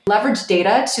them leverage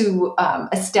data to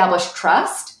establish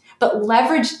trust, but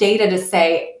leverage data to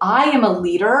say, I am a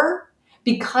leader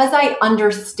because I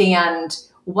understand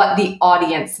what the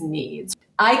audience needs.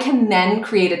 I can then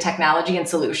create a technology and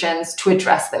solutions to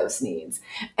address those needs.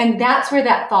 And that's where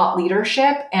that thought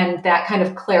leadership and that kind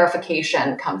of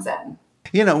clarification comes in.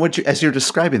 You know, as you're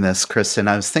describing this, Kristen,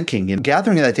 I was thinking,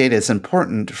 gathering that data is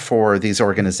important for these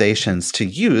organizations to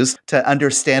use to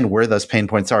understand where those pain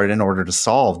points are in order to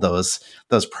solve those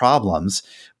problems.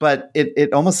 But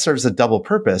it almost serves a double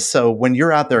purpose. So when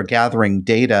you're out there gathering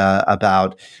data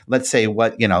about, let's say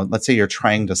you're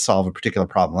trying to solve a particular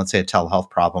problem, let's say a telehealth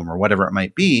problem or whatever it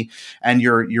might be, and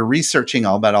you're researching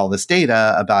all this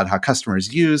data about how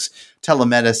customers use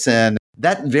telemedicine,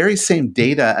 that very same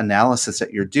data analysis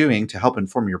that you're doing to help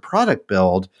inform your product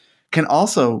build can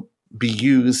also be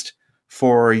used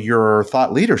for your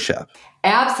thought leadership.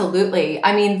 Absolutely.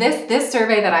 I mean, this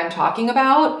survey that I'm talking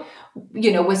about,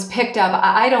 was picked up.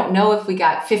 I don't know if we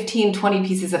got 15, 20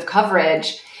 pieces of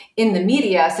coverage in the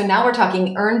media. So now we're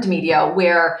talking earned media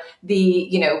where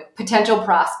the, potential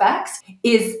prospects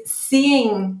is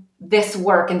seeing this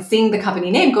work and seeing the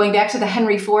company name, going back to the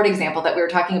Henry Ford example that we were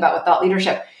talking about with thought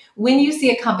leadership. When you see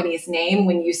a company's name,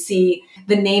 when you see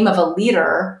the name of a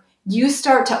leader, you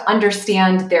start to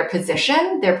understand their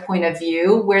position, their point of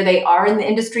view, where they are in the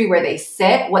industry, where they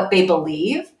sit, what they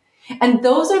believe. And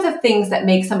those are the things that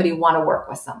make somebody want to work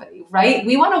with somebody, right?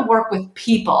 We want to work with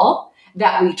people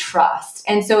that we trust.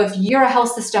 And so if you're a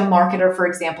health system marketer, for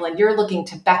example, and you're looking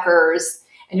to Becker's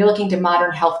and you're looking to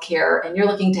Modern Healthcare and you're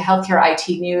looking to Healthcare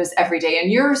IT News every day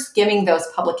and you're skimming those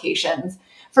publications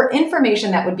for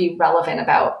information that would be relevant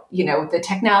about, the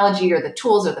technology or the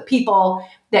tools or the people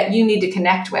that you need to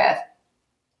connect with.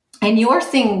 And you're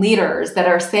seeing leaders that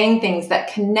are saying things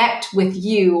that connect with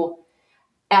you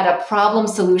at a problem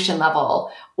solution level,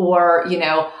 or,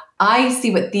 I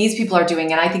see what these people are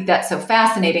doing and I think that's so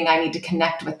fascinating. I need to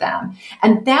connect with them.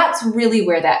 And that's really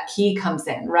where that key comes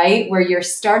in, right? Where you're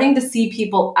starting to see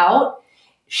people out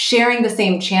sharing the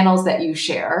same channels that you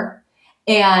share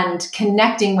and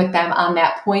connecting with them on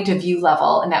that point of view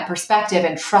level and that perspective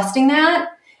and trusting that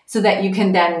so that you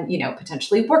can then,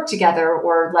 potentially work together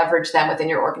or leverage them within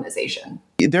your organization.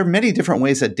 There are many different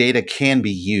ways that data can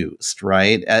be used,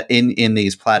 right, in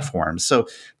these platforms. So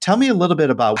tell me a little bit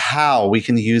about how we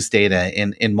can use data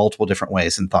in multiple different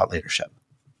ways in thought leadership.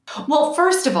 Well,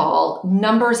 first of all,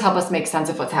 numbers help us make sense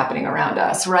of what's happening around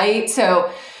us, right?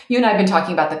 So, You and I have been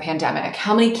talking about the pandemic.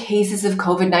 How many cases of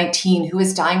COVID-19? Who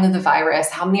is dying of the virus?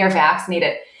 How many are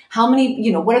vaccinated? How many,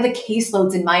 what are the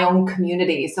caseloads in my own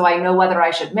community? So I know whether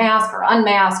I should mask or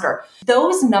unmask, or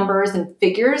those numbers and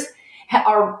figures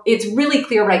it's really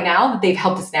clear right now that they've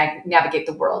helped us navigate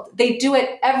the world. They do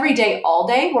it every day, all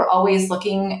day. We're always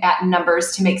looking at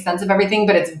numbers to make sense of everything,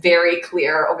 but it's very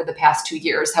clear over the past 2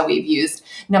 years how we've used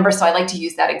numbers. So I like to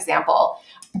use that example.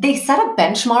 They set a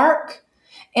benchmark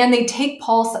and they take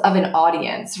pulse of an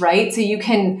audience, right? So you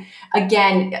can,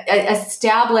 again,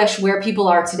 establish where people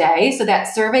are today. So that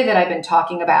survey that I've been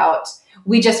talking about,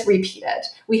 we just repeated.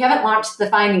 We haven't launched the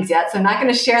findings yet, so I'm not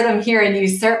going to share them here and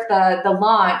usurp the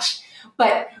launch.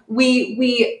 But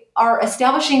we are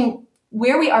establishing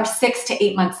where we are 6 to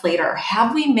 8 months later.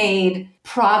 Have we made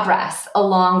progress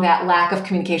along that lack of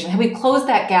communication? Have we closed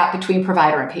that gap between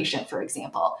provider and patient, for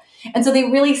example? And so they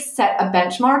really set a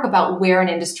benchmark about where an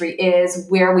industry is,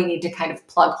 where we need to kind of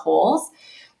plug holes.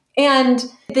 And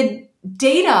the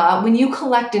data, when you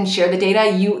collect and share the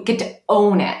data, you get to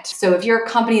own it. So if you're a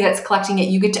company that's collecting it,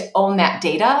 you get to own that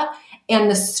data and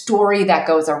the story that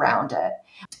goes around it.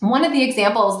 One of the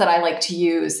examples that I like to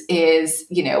use is,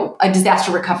 a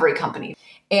disaster recovery company.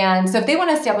 And so if they want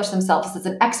to establish themselves as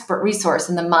an expert resource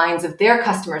in the minds of their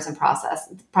customers and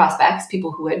prospects,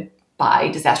 people who would buy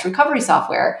disaster recovery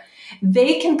software,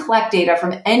 they can collect data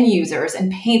from end users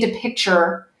and paint a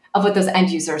picture of what those end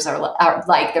users are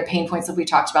like, their pain points that we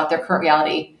talked about, their current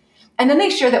reality. And then they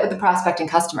share that with the prospect and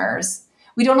customers.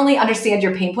 We don't only understand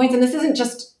your pain points, and this isn't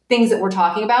just things that we're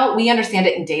talking about, we understand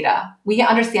it in data. We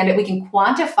understand it. We can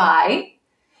quantify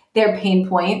their pain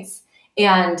points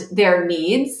and their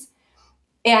needs,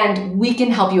 and we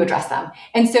can help you address them.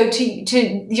 And so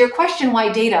to your question,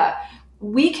 why data?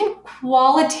 We can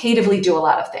qualitatively do a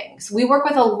lot of things. We work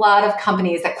with a lot of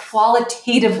companies that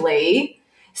qualitatively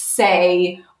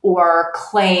say or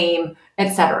claim,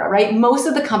 et cetera, right? Most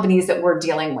of the companies that we're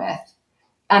dealing with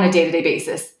on a day-to-day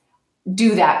basis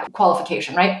do that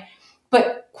qualification, right?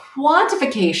 But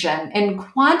quantification and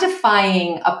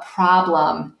quantifying a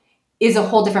problem is a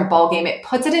whole different ballgame. It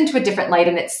puts it into a different light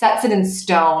and it sets it in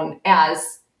stone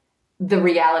as the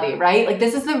reality, right? Like,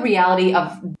 this is the reality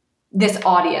of this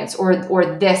audience or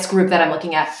this group that I'm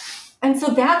looking at. And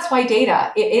so that's why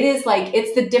data, it is like,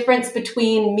 it's the difference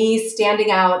between me standing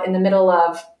out in the middle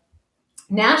of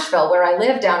Nashville, where I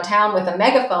live downtown, with a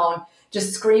megaphone,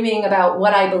 just screaming about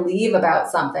what I believe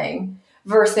about something,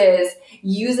 versus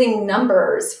using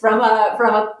numbers from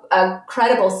a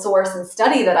credible source and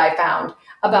study that I found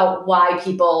about why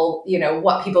people,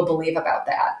 what people believe about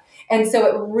that. And so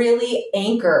it really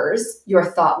anchors your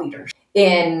thought leadership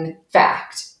in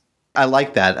fact. I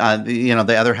like that. The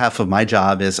other half of my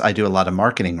job is I do a lot of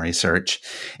marketing research,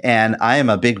 and I am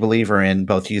a big believer in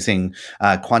both using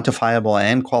quantifiable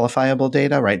and qualifiable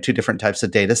data, right? Two different types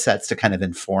of data sets to kind of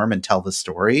inform and tell the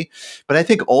story. But I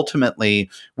think ultimately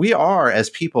we are, as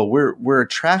people, we're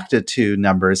attracted to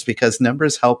numbers because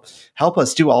numbers help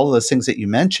us do all of those things that you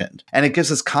mentioned, and it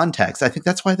gives us context. I think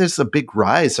that's why there's a big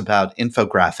rise about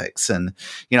infographics, and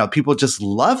people just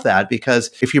love that, because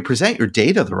if you present your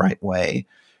data the right way,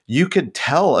 you could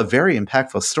tell a very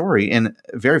impactful story in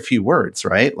very few words,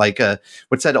 right? Like,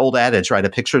 what's that old adage, right? A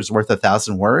picture is worth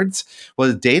 1,000 words.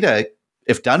 Well, data,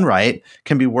 if done right,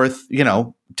 can be worth,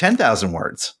 10,000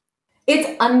 words.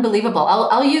 It's unbelievable.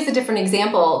 I'll use a different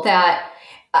example that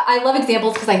I love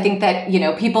examples because I think that,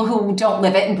 people who don't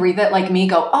live it and breathe it like me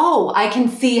go, oh, I can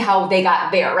see how they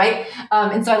got there, right?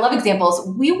 And so I love examples.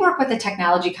 We work with a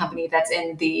technology company that's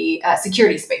in the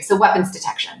security space, so weapons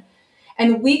detection.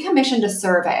 And we commissioned a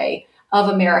survey of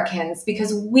Americans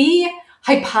because we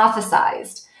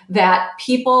hypothesized that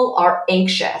people are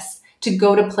anxious to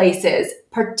go to places,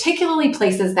 particularly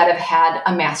places that have had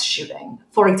a mass shooting.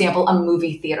 For example, a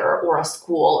movie theater or a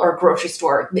school or a grocery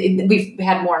store. We've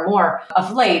had more and more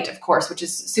of late, of course, which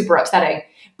is super upsetting.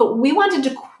 But we wanted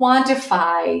to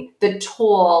quantify the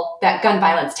toll that gun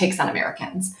violence takes on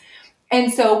Americans.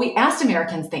 And so we asked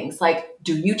Americans things like,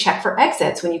 do you check for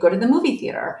exits when you go to the movie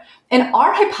theater? And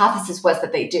our hypothesis was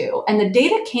that they do. And the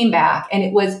data came back and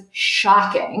it was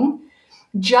shocking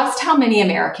just how many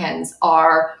Americans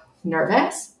are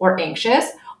nervous or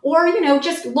anxious or,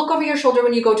 just look over your shoulder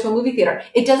when you go to a movie theater.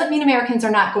 It doesn't mean Americans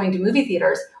are not going to movie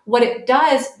theaters. What it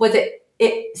does was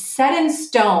it set in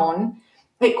stone,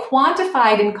 it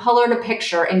quantified and colored a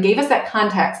picture and gave us that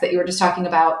context that you were just talking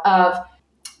about of,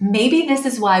 maybe this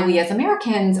is why we as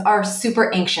Americans are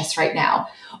super anxious right now.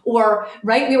 Or,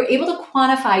 right, we were able to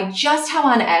quantify just how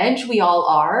on edge we all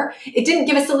are. It didn't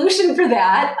give a solution for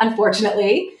that,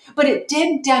 unfortunately, but it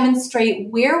did demonstrate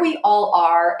where we all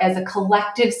are as a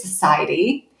collective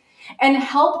society and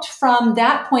helped from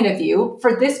that point of view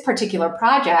for this particular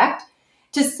project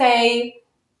to say,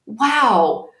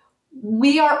 wow,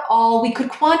 we could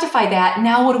quantify that.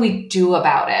 Now, what do we do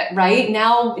about it? Right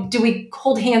now, do we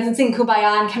hold hands and sing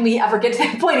Kumbaya? And can we ever get to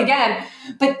that point again?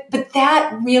 But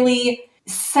that really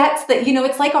sets that,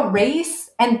 it's like a race,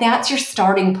 and that's your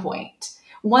starting point.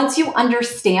 Once you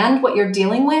understand what you're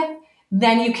dealing with,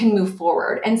 then you can move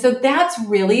forward. And so that's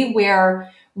really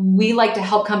where we like to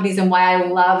help companies, and why I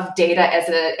love data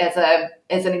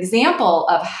as an example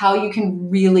of how you can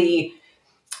really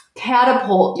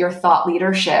catapult your thought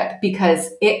leadership, because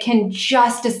it can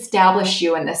just establish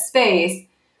you in this space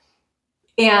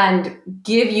and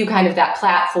give you kind of that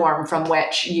platform from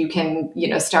which you can,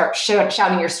 start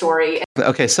shouting your story.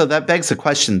 Okay, so that begs the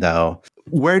question, though.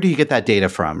 Where do you get that data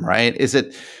from, right? Is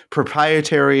it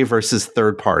proprietary versus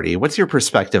third party? What's your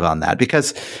perspective on that?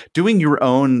 Because doing your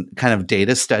own kind of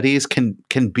data studies can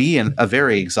be a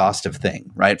very exhaustive thing,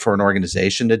 right, for an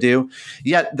organization to do.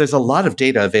 Yet there's a lot of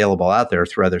data available out there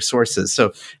through other sources.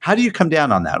 So how do you come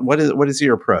down on that? What is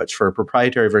your approach for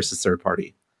proprietary versus third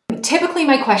party? Typically,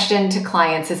 my question to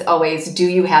clients is always, do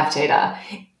you have data?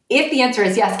 If the answer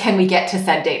is yes, can we get to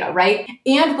said data, right?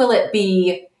 And will it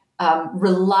be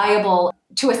reliable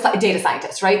to a data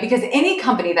scientist, right? Because any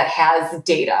company that has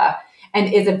data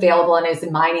and is available and is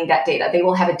mining that data, they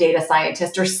will have a data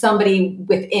scientist or somebody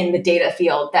within the data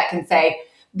field that can say,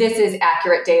 this is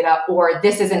accurate data, or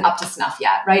this isn't up to snuff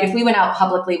yet, right? If we went out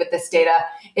publicly with this data,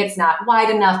 it's not wide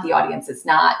enough, the audience is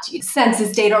not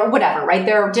census data or whatever, right?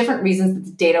 There are different reasons that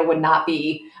the data would not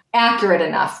be accurate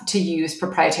enough to use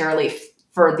proprietarily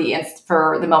for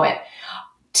the moment.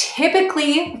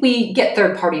 Typically, we get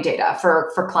third-party data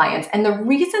for clients. And the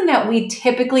reason that we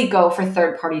typically go for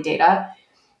third-party data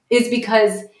is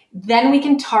because then we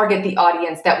can target the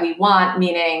audience that we want,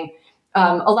 meaning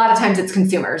a lot of times it's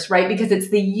consumers, right? Because it's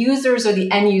the users or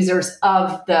the end users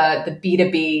of the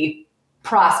B2B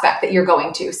prospect that you're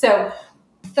going to. So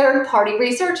third-party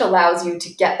research allows you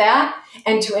to get that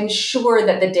and to ensure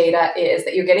that the data is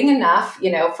that you're getting enough.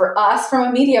 For us, from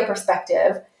a media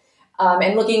perspective,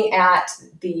 and looking at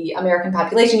the American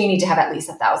population, you need to have at least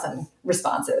 1,000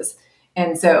 responses.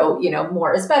 And so,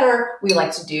 more is better. We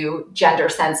like to do gender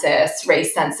census,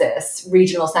 race census,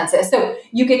 regional census. So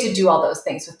you get to do all those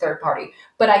things with third party.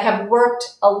 But I have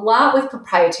worked a lot with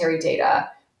proprietary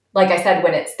data, like I said,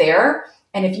 when it's there.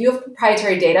 And if you have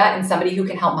proprietary data and somebody who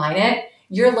can help mine it,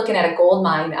 you're looking at a gold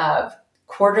mine of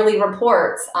quarterly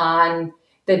reports on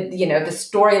the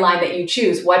storyline that you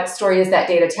choose. What story is that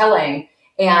data telling?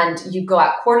 And you go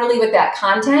out quarterly with that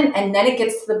content, and then it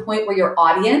gets to the point where your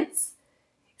audience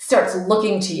starts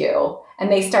looking to you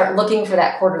and they start looking for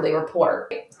that quarterly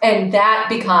report. And that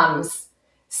becomes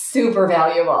super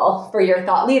valuable for your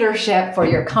thought leadership, for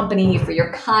your company, for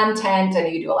your content. I know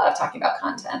you do a lot of talking about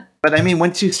content. But I mean,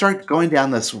 once you start going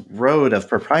down this road of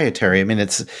proprietary, I mean,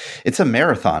 it's a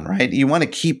marathon, right? You want to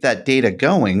keep that data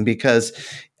going because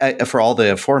for all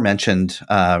the aforementioned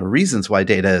reasons why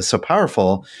data is so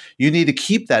powerful, you need to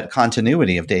keep that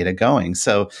continuity of data going.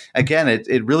 So again,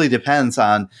 it really depends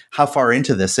on how far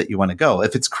into this that you want to go.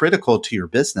 If it's critical to your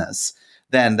business,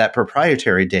 then that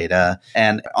proprietary data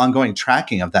and ongoing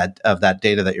tracking of that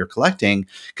data that you're collecting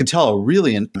can tell a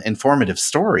really informative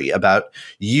story about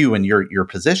you and your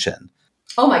position.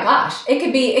 Oh my gosh, it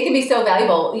could be so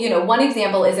valuable. One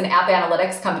example is an app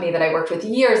analytics company that I worked with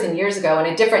years and years ago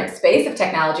in a different space of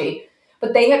technology,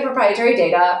 but they had proprietary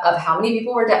data of how many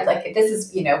people were this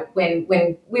is,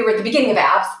 when we were at the beginning of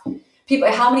apps,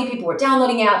 how many people were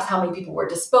downloading apps, how many people were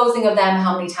disposing of them,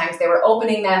 how many times they were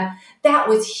opening them. That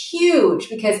was huge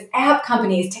because app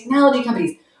companies, technology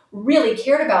companies really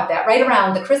cared about that. Right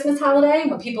around the Christmas holiday,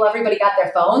 when everybody got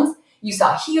their phones, you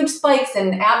saw huge spikes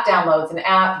in app downloads and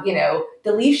app,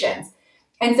 deletions.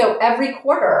 And so every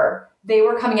quarter they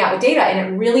were coming out with data, and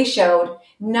it really showed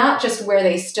not just where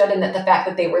they stood and the fact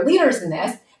that they were leaders in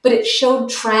this, but it showed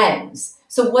trends.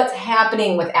 So what's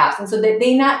happening with apps? And so that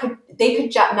they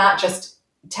could not just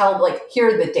tell,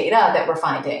 here are the data that we're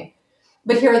finding,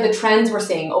 but here are the trends we're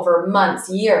seeing over months,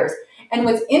 years. And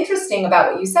what's interesting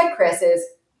about what you said, Chris, is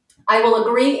I will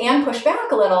agree and push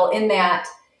back a little in that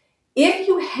if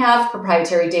you have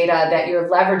proprietary data that you're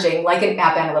leveraging, like an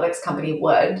app analytics company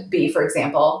would be, for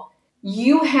example,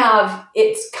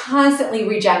 it's constantly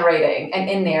regenerating and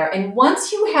in there. And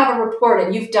once you have a report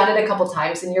and you've done it a couple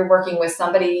times and you're working with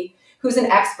somebody who's an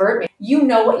expert, you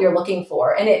know what you're looking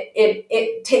for. And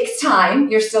it takes time.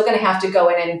 You're still going to have to go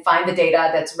in and find the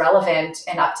data that's relevant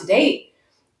and up to date.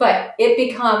 But it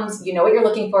becomes, you know what you're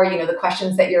looking for, the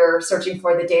questions that you're searching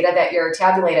for, the data that you're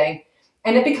tabulating,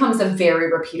 and it becomes a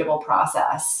very repeatable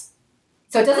process.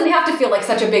 So it doesn't have to feel like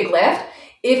such a big lift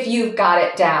if you've got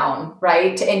it down,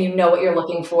 right? And you know what you're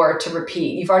looking for to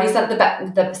repeat. You've already set the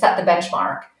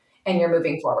benchmark and you're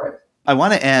moving forward. I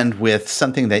want to end with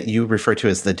something that you refer to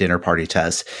as the dinner party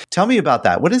test. Tell me about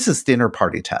that. What is this dinner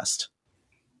party test?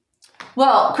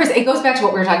 Well, Chris, it goes back to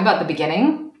what we were talking about at the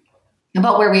beginning,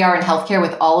 about where we are in healthcare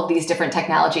with all of these different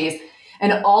technologies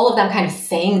and all of them kind of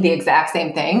saying the exact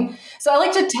same thing. So I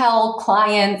like to tell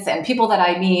clients and people that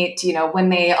I meet, when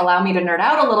they allow me to nerd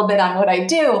out a little bit on what I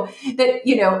do, that,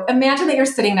 imagine that you're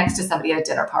sitting next to somebody at a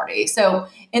dinner party. So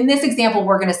in this example,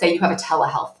 we're going to say you have a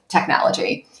telehealth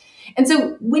technology. And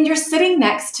so when you're sitting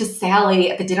next to Sally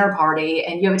at the dinner party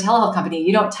and you have a telehealth company,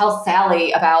 you don't tell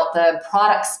Sally about the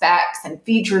product specs and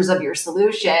features of your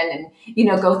solution and,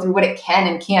 go through what it can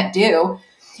and can't do.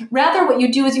 Rather, what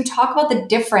you do is you talk about the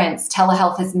difference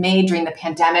telehealth has made during the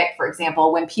pandemic, for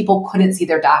example, when people couldn't see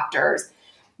their doctors.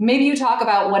 Maybe you talk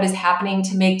about what is happening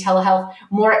to make telehealth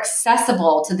more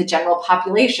accessible to the general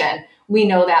population. We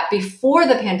know that before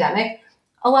the pandemic,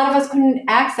 a lot of us couldn't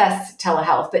access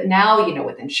telehealth, but now,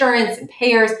 with insurance and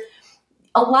payers,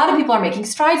 a lot of people are making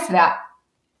strides to that.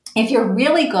 If you're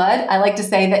really good, I like to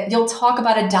say that you'll talk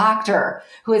about a doctor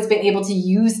who has been able to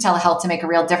use telehealth to make a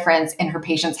real difference in her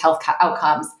patient's health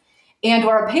outcomes, and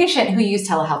or a patient who used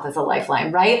telehealth as a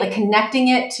lifeline, right? Like connecting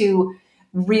it to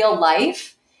real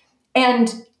life.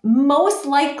 And most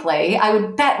likely, I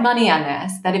would bet money on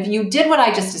this, that if you did what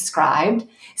I just described,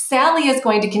 Sally is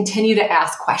going to continue to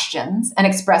ask questions and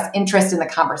express interest in the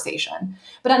conversation.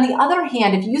 But on the other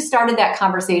hand, if you started that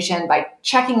conversation by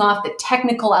checking off the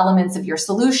technical elements of your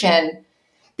solution,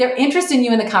 their interest in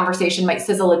you in the conversation might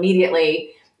sizzle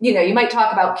immediately. You might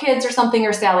talk about kids or something,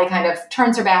 or Sally kind of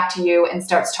turns her back to you and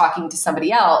starts talking to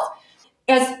somebody else.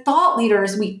 As thought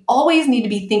leaders, we always need to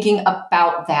be thinking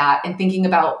about that and thinking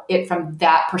about it from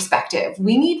that perspective.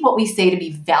 We need what we say to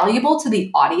be valuable to the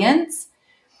audience.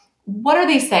 What are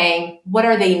they saying? What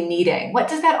are they needing? What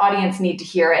does that audience need to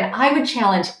hear? And I would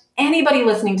challenge anybody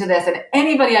listening to this and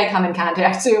anybody I come in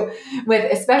contact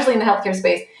with, especially in the healthcare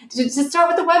space, to start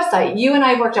with the website. You and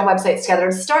I worked on websites together.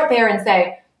 To start there and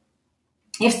say,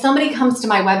 if somebody comes to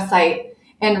my website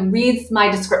and reads my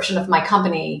description of my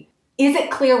company, is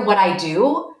it clear what I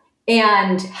do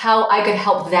and how I could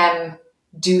help them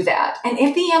do that? And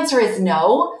if the answer is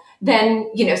no, then,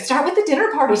 start with the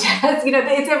dinner party test.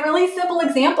 It's a really simple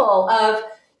example of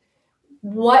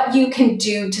what you can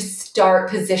do to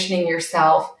start positioning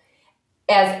yourself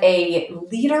as a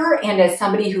leader and as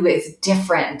somebody who is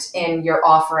different in your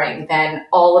offering than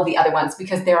all of the other ones,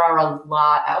 because there are a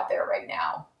lot out there right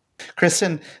now.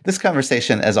 Kristen, this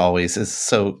conversation, as always, is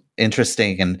so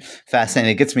interesting and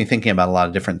fascinating. It gets me thinking about a lot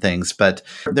of different things, but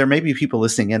there may be people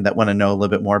listening in that want to know a little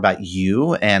bit more about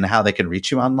you and how they can reach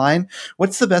you online.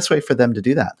 What's the best way for them to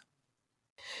do that?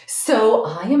 So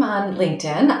I am on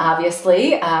LinkedIn,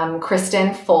 obviously,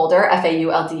 Kristen Folder, Faulder,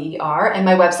 and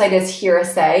my website is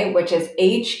Heurasay, which is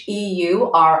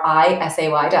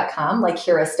HEURISAY.com, like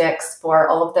heuristics for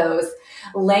all of those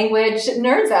language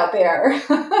nerds out there.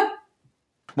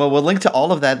 Well, we'll link to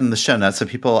all of that in the show notes. So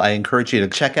I encourage you to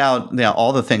check out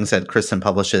all the things that Kristen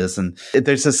publishes. And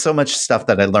there's just so much stuff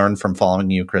that I learned from following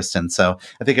you, Kristen. So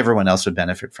I think everyone else would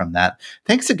benefit from that.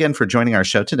 Thanks again for joining our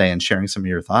show today and sharing some of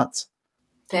your thoughts.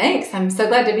 Thanks. I'm so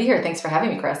glad to be here. Thanks for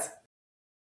having me, Chris.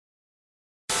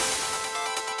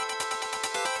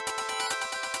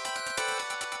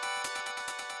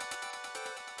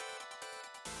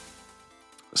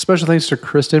 Special thanks to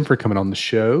Kristen for coming on the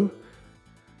show.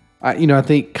 I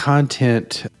think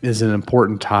content is an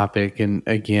important topic. And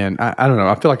again, I don't know,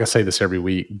 I feel like I say this every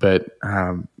week, but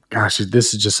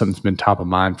this is just something that's been top of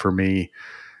mind for me.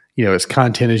 It's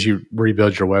content as you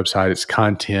rebuild your website. It's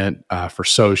content for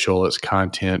social. It's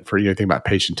content for, think about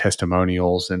patient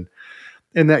testimonials and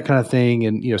that kind of thing.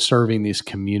 And, serving these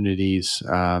communities,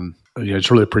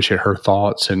 just really appreciate her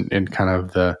thoughts and kind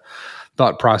of the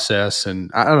thought process.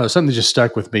 And I don't know, something that just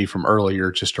stuck with me from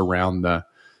earlier, just around the,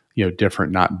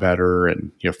 different, not better,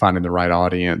 and, finding the right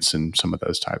audience and some of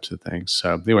those types of things.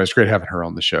 So anyway, it's great having her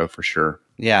on the show for sure.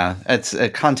 Yeah, it's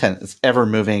content. It's ever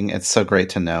moving. It's so great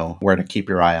to know where to keep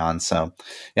your eye on. So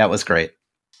yeah, it was great.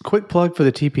 Quick plug for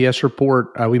the TPS report.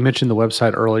 We mentioned the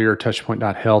website earlier,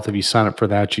 touchpoint.health. If you sign up for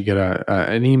that, you get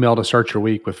an email to start your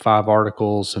week with 5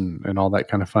 articles and all that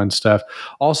kind of fun stuff.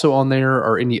 Also on there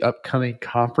are any upcoming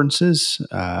conferences.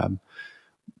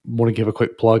 Want to give a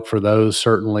quick plug for those,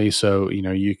 certainly. So,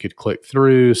 you could click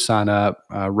through, sign up,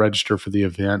 register for the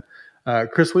event.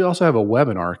 Chris, we also have a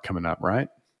webinar coming up, right?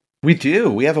 We do.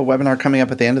 We have a webinar coming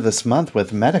up at the end of this month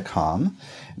with Medicom.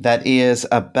 that is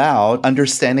about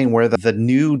understanding where the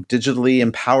new digitally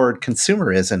empowered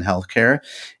consumer is in healthcare.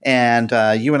 And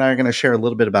you and I are going to share a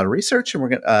little bit about research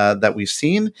and that we've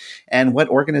seen and what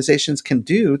organizations can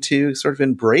do to sort of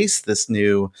embrace this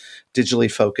new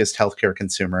digitally focused healthcare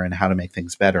consumer and how to make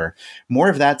things better. More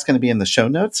of that's going to be in the show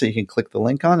notes, so you can click the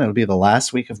link on. It'll be the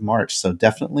last week of March, so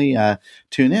definitely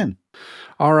tune in.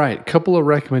 All right, couple of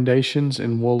recommendations,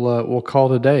 and we'll call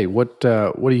today. What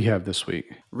do you have this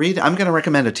week? Reed, I'm going to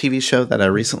recommend a TV show that I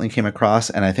recently came across,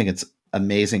 and I think it's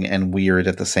amazing and weird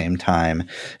at the same time.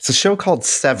 It's a show called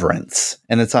Severance,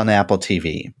 and it's on Apple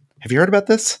TV. Have you heard about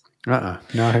this? No, I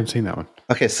haven't seen that one.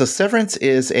 Okay, so Severance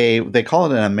is they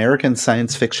call it an American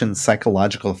science fiction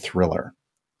psychological thriller.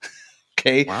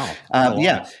 Okay. Wow.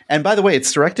 Yeah. And by the way,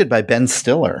 it's directed by Ben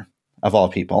Stiller, of all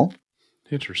people.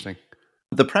 Interesting.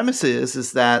 The premise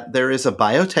is that there is a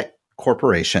biotech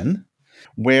corporation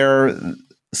where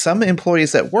some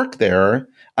employees that work there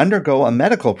undergo a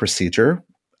medical procedure,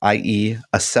 i.e.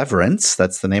 a severance,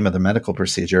 that's the name of the medical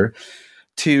procedure,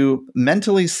 to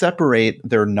mentally separate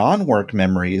their non-work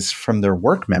memories from their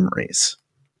work memories.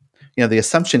 The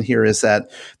assumption here is that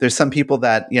there's some people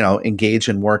that, engage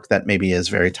in work that maybe is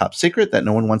very top secret that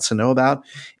no one wants to know about.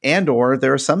 And, or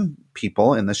there are some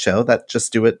people in the show that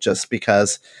just do it just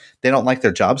because they don't like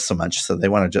their jobs so much. So they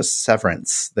want to just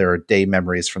severance their day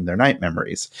memories from their night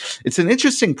memories. It's an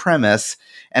interesting premise.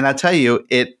 And I'll tell you,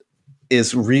 it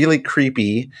is really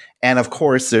creepy. And of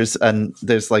course, there's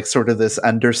like sort of this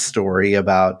understory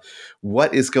about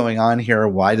what is going on here.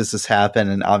 Why does this happen?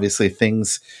 And obviously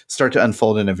things start to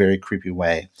unfold in a very creepy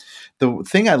way. The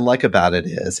thing I like about it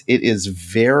is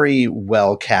very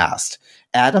well cast.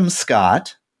 Adam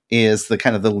Scott is the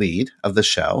kind of the lead of the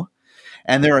show.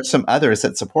 And there are some others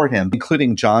that support him,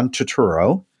 including John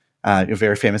Turturro, a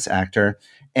very famous actor.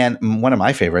 And one of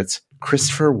my favorites,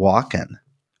 Christopher Walken.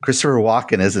 Christopher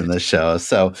Walken is in this show.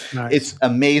 So nice. It's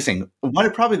amazing. One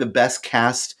of probably the best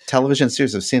cast television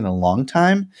series I've seen in a long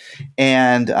time.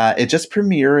 And it just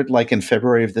premiered like in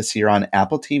February of this year on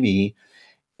Apple TV.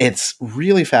 It's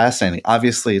really fascinating.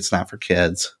 Obviously, it's not for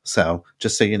kids. So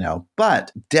just so you know,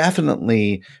 but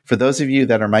definitely for those of you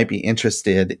that might be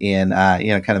interested in,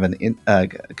 kind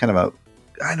of a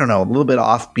I don't know, a little bit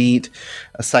offbeat,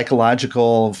 a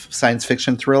psychological science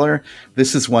fiction thriller,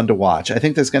 this is one to watch. I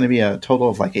think there's going to be a total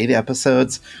of like 8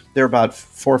 episodes. They're about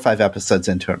 4 or 5 episodes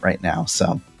into it right now.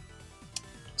 So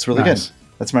it's really good.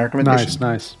 That's my recommendation.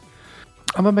 Nice.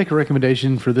 I'm going to make a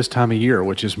recommendation for this time of year,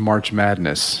 which is March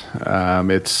Madness.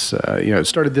 It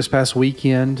started this past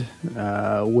weekend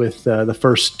with the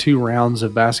first 2 rounds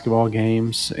of basketball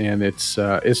games, and it's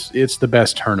the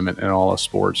best tournament in all of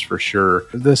sports for sure.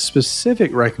 The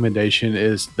specific recommendation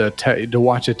is to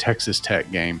watch a Texas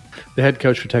Tech game. The head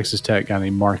coach for Texas Tech, a guy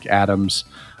named Mark Adams,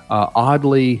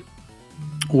 oddly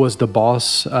was the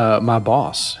boss, my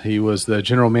boss. He was the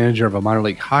general manager of a minor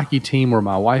league hockey team where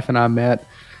my wife and I met.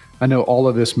 I know all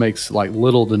of this makes like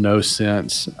little to no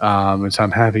sense, and so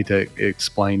I'm happy to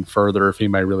explain further if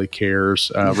anybody really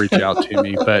cares. Reach out to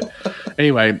me. But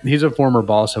anyway, he's a former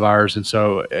boss of ours, and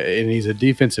he's a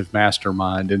defensive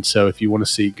mastermind. And so, if you want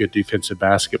to see good defensive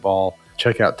basketball,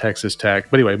 check out Texas Tech.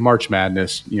 But anyway, March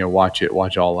Madness,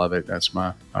 watch all of it. That's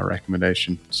my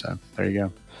recommendation. So there you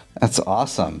go. That's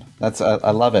awesome.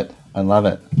 I love it. I love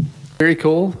it. Very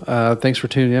cool. Thanks for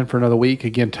tuning in for another week.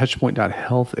 Again,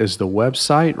 touchpoint.health is the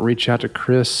website. Reach out to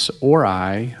Chris or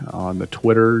I on the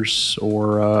Twitters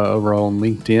or over on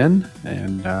LinkedIn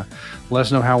and let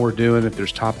us know how we're doing. If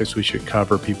there's topics we should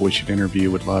cover, people we should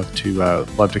interview, would love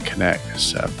to connect.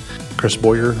 So, Chris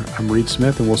Boyer, I'm Reed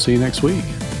Smith, and we'll see you next week.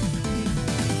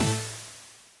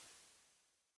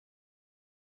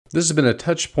 This has been a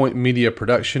Touchpoint Media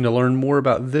production. To learn more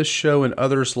about this show and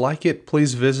others like it,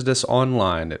 please visit us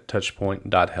online at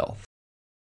touchpoint.health.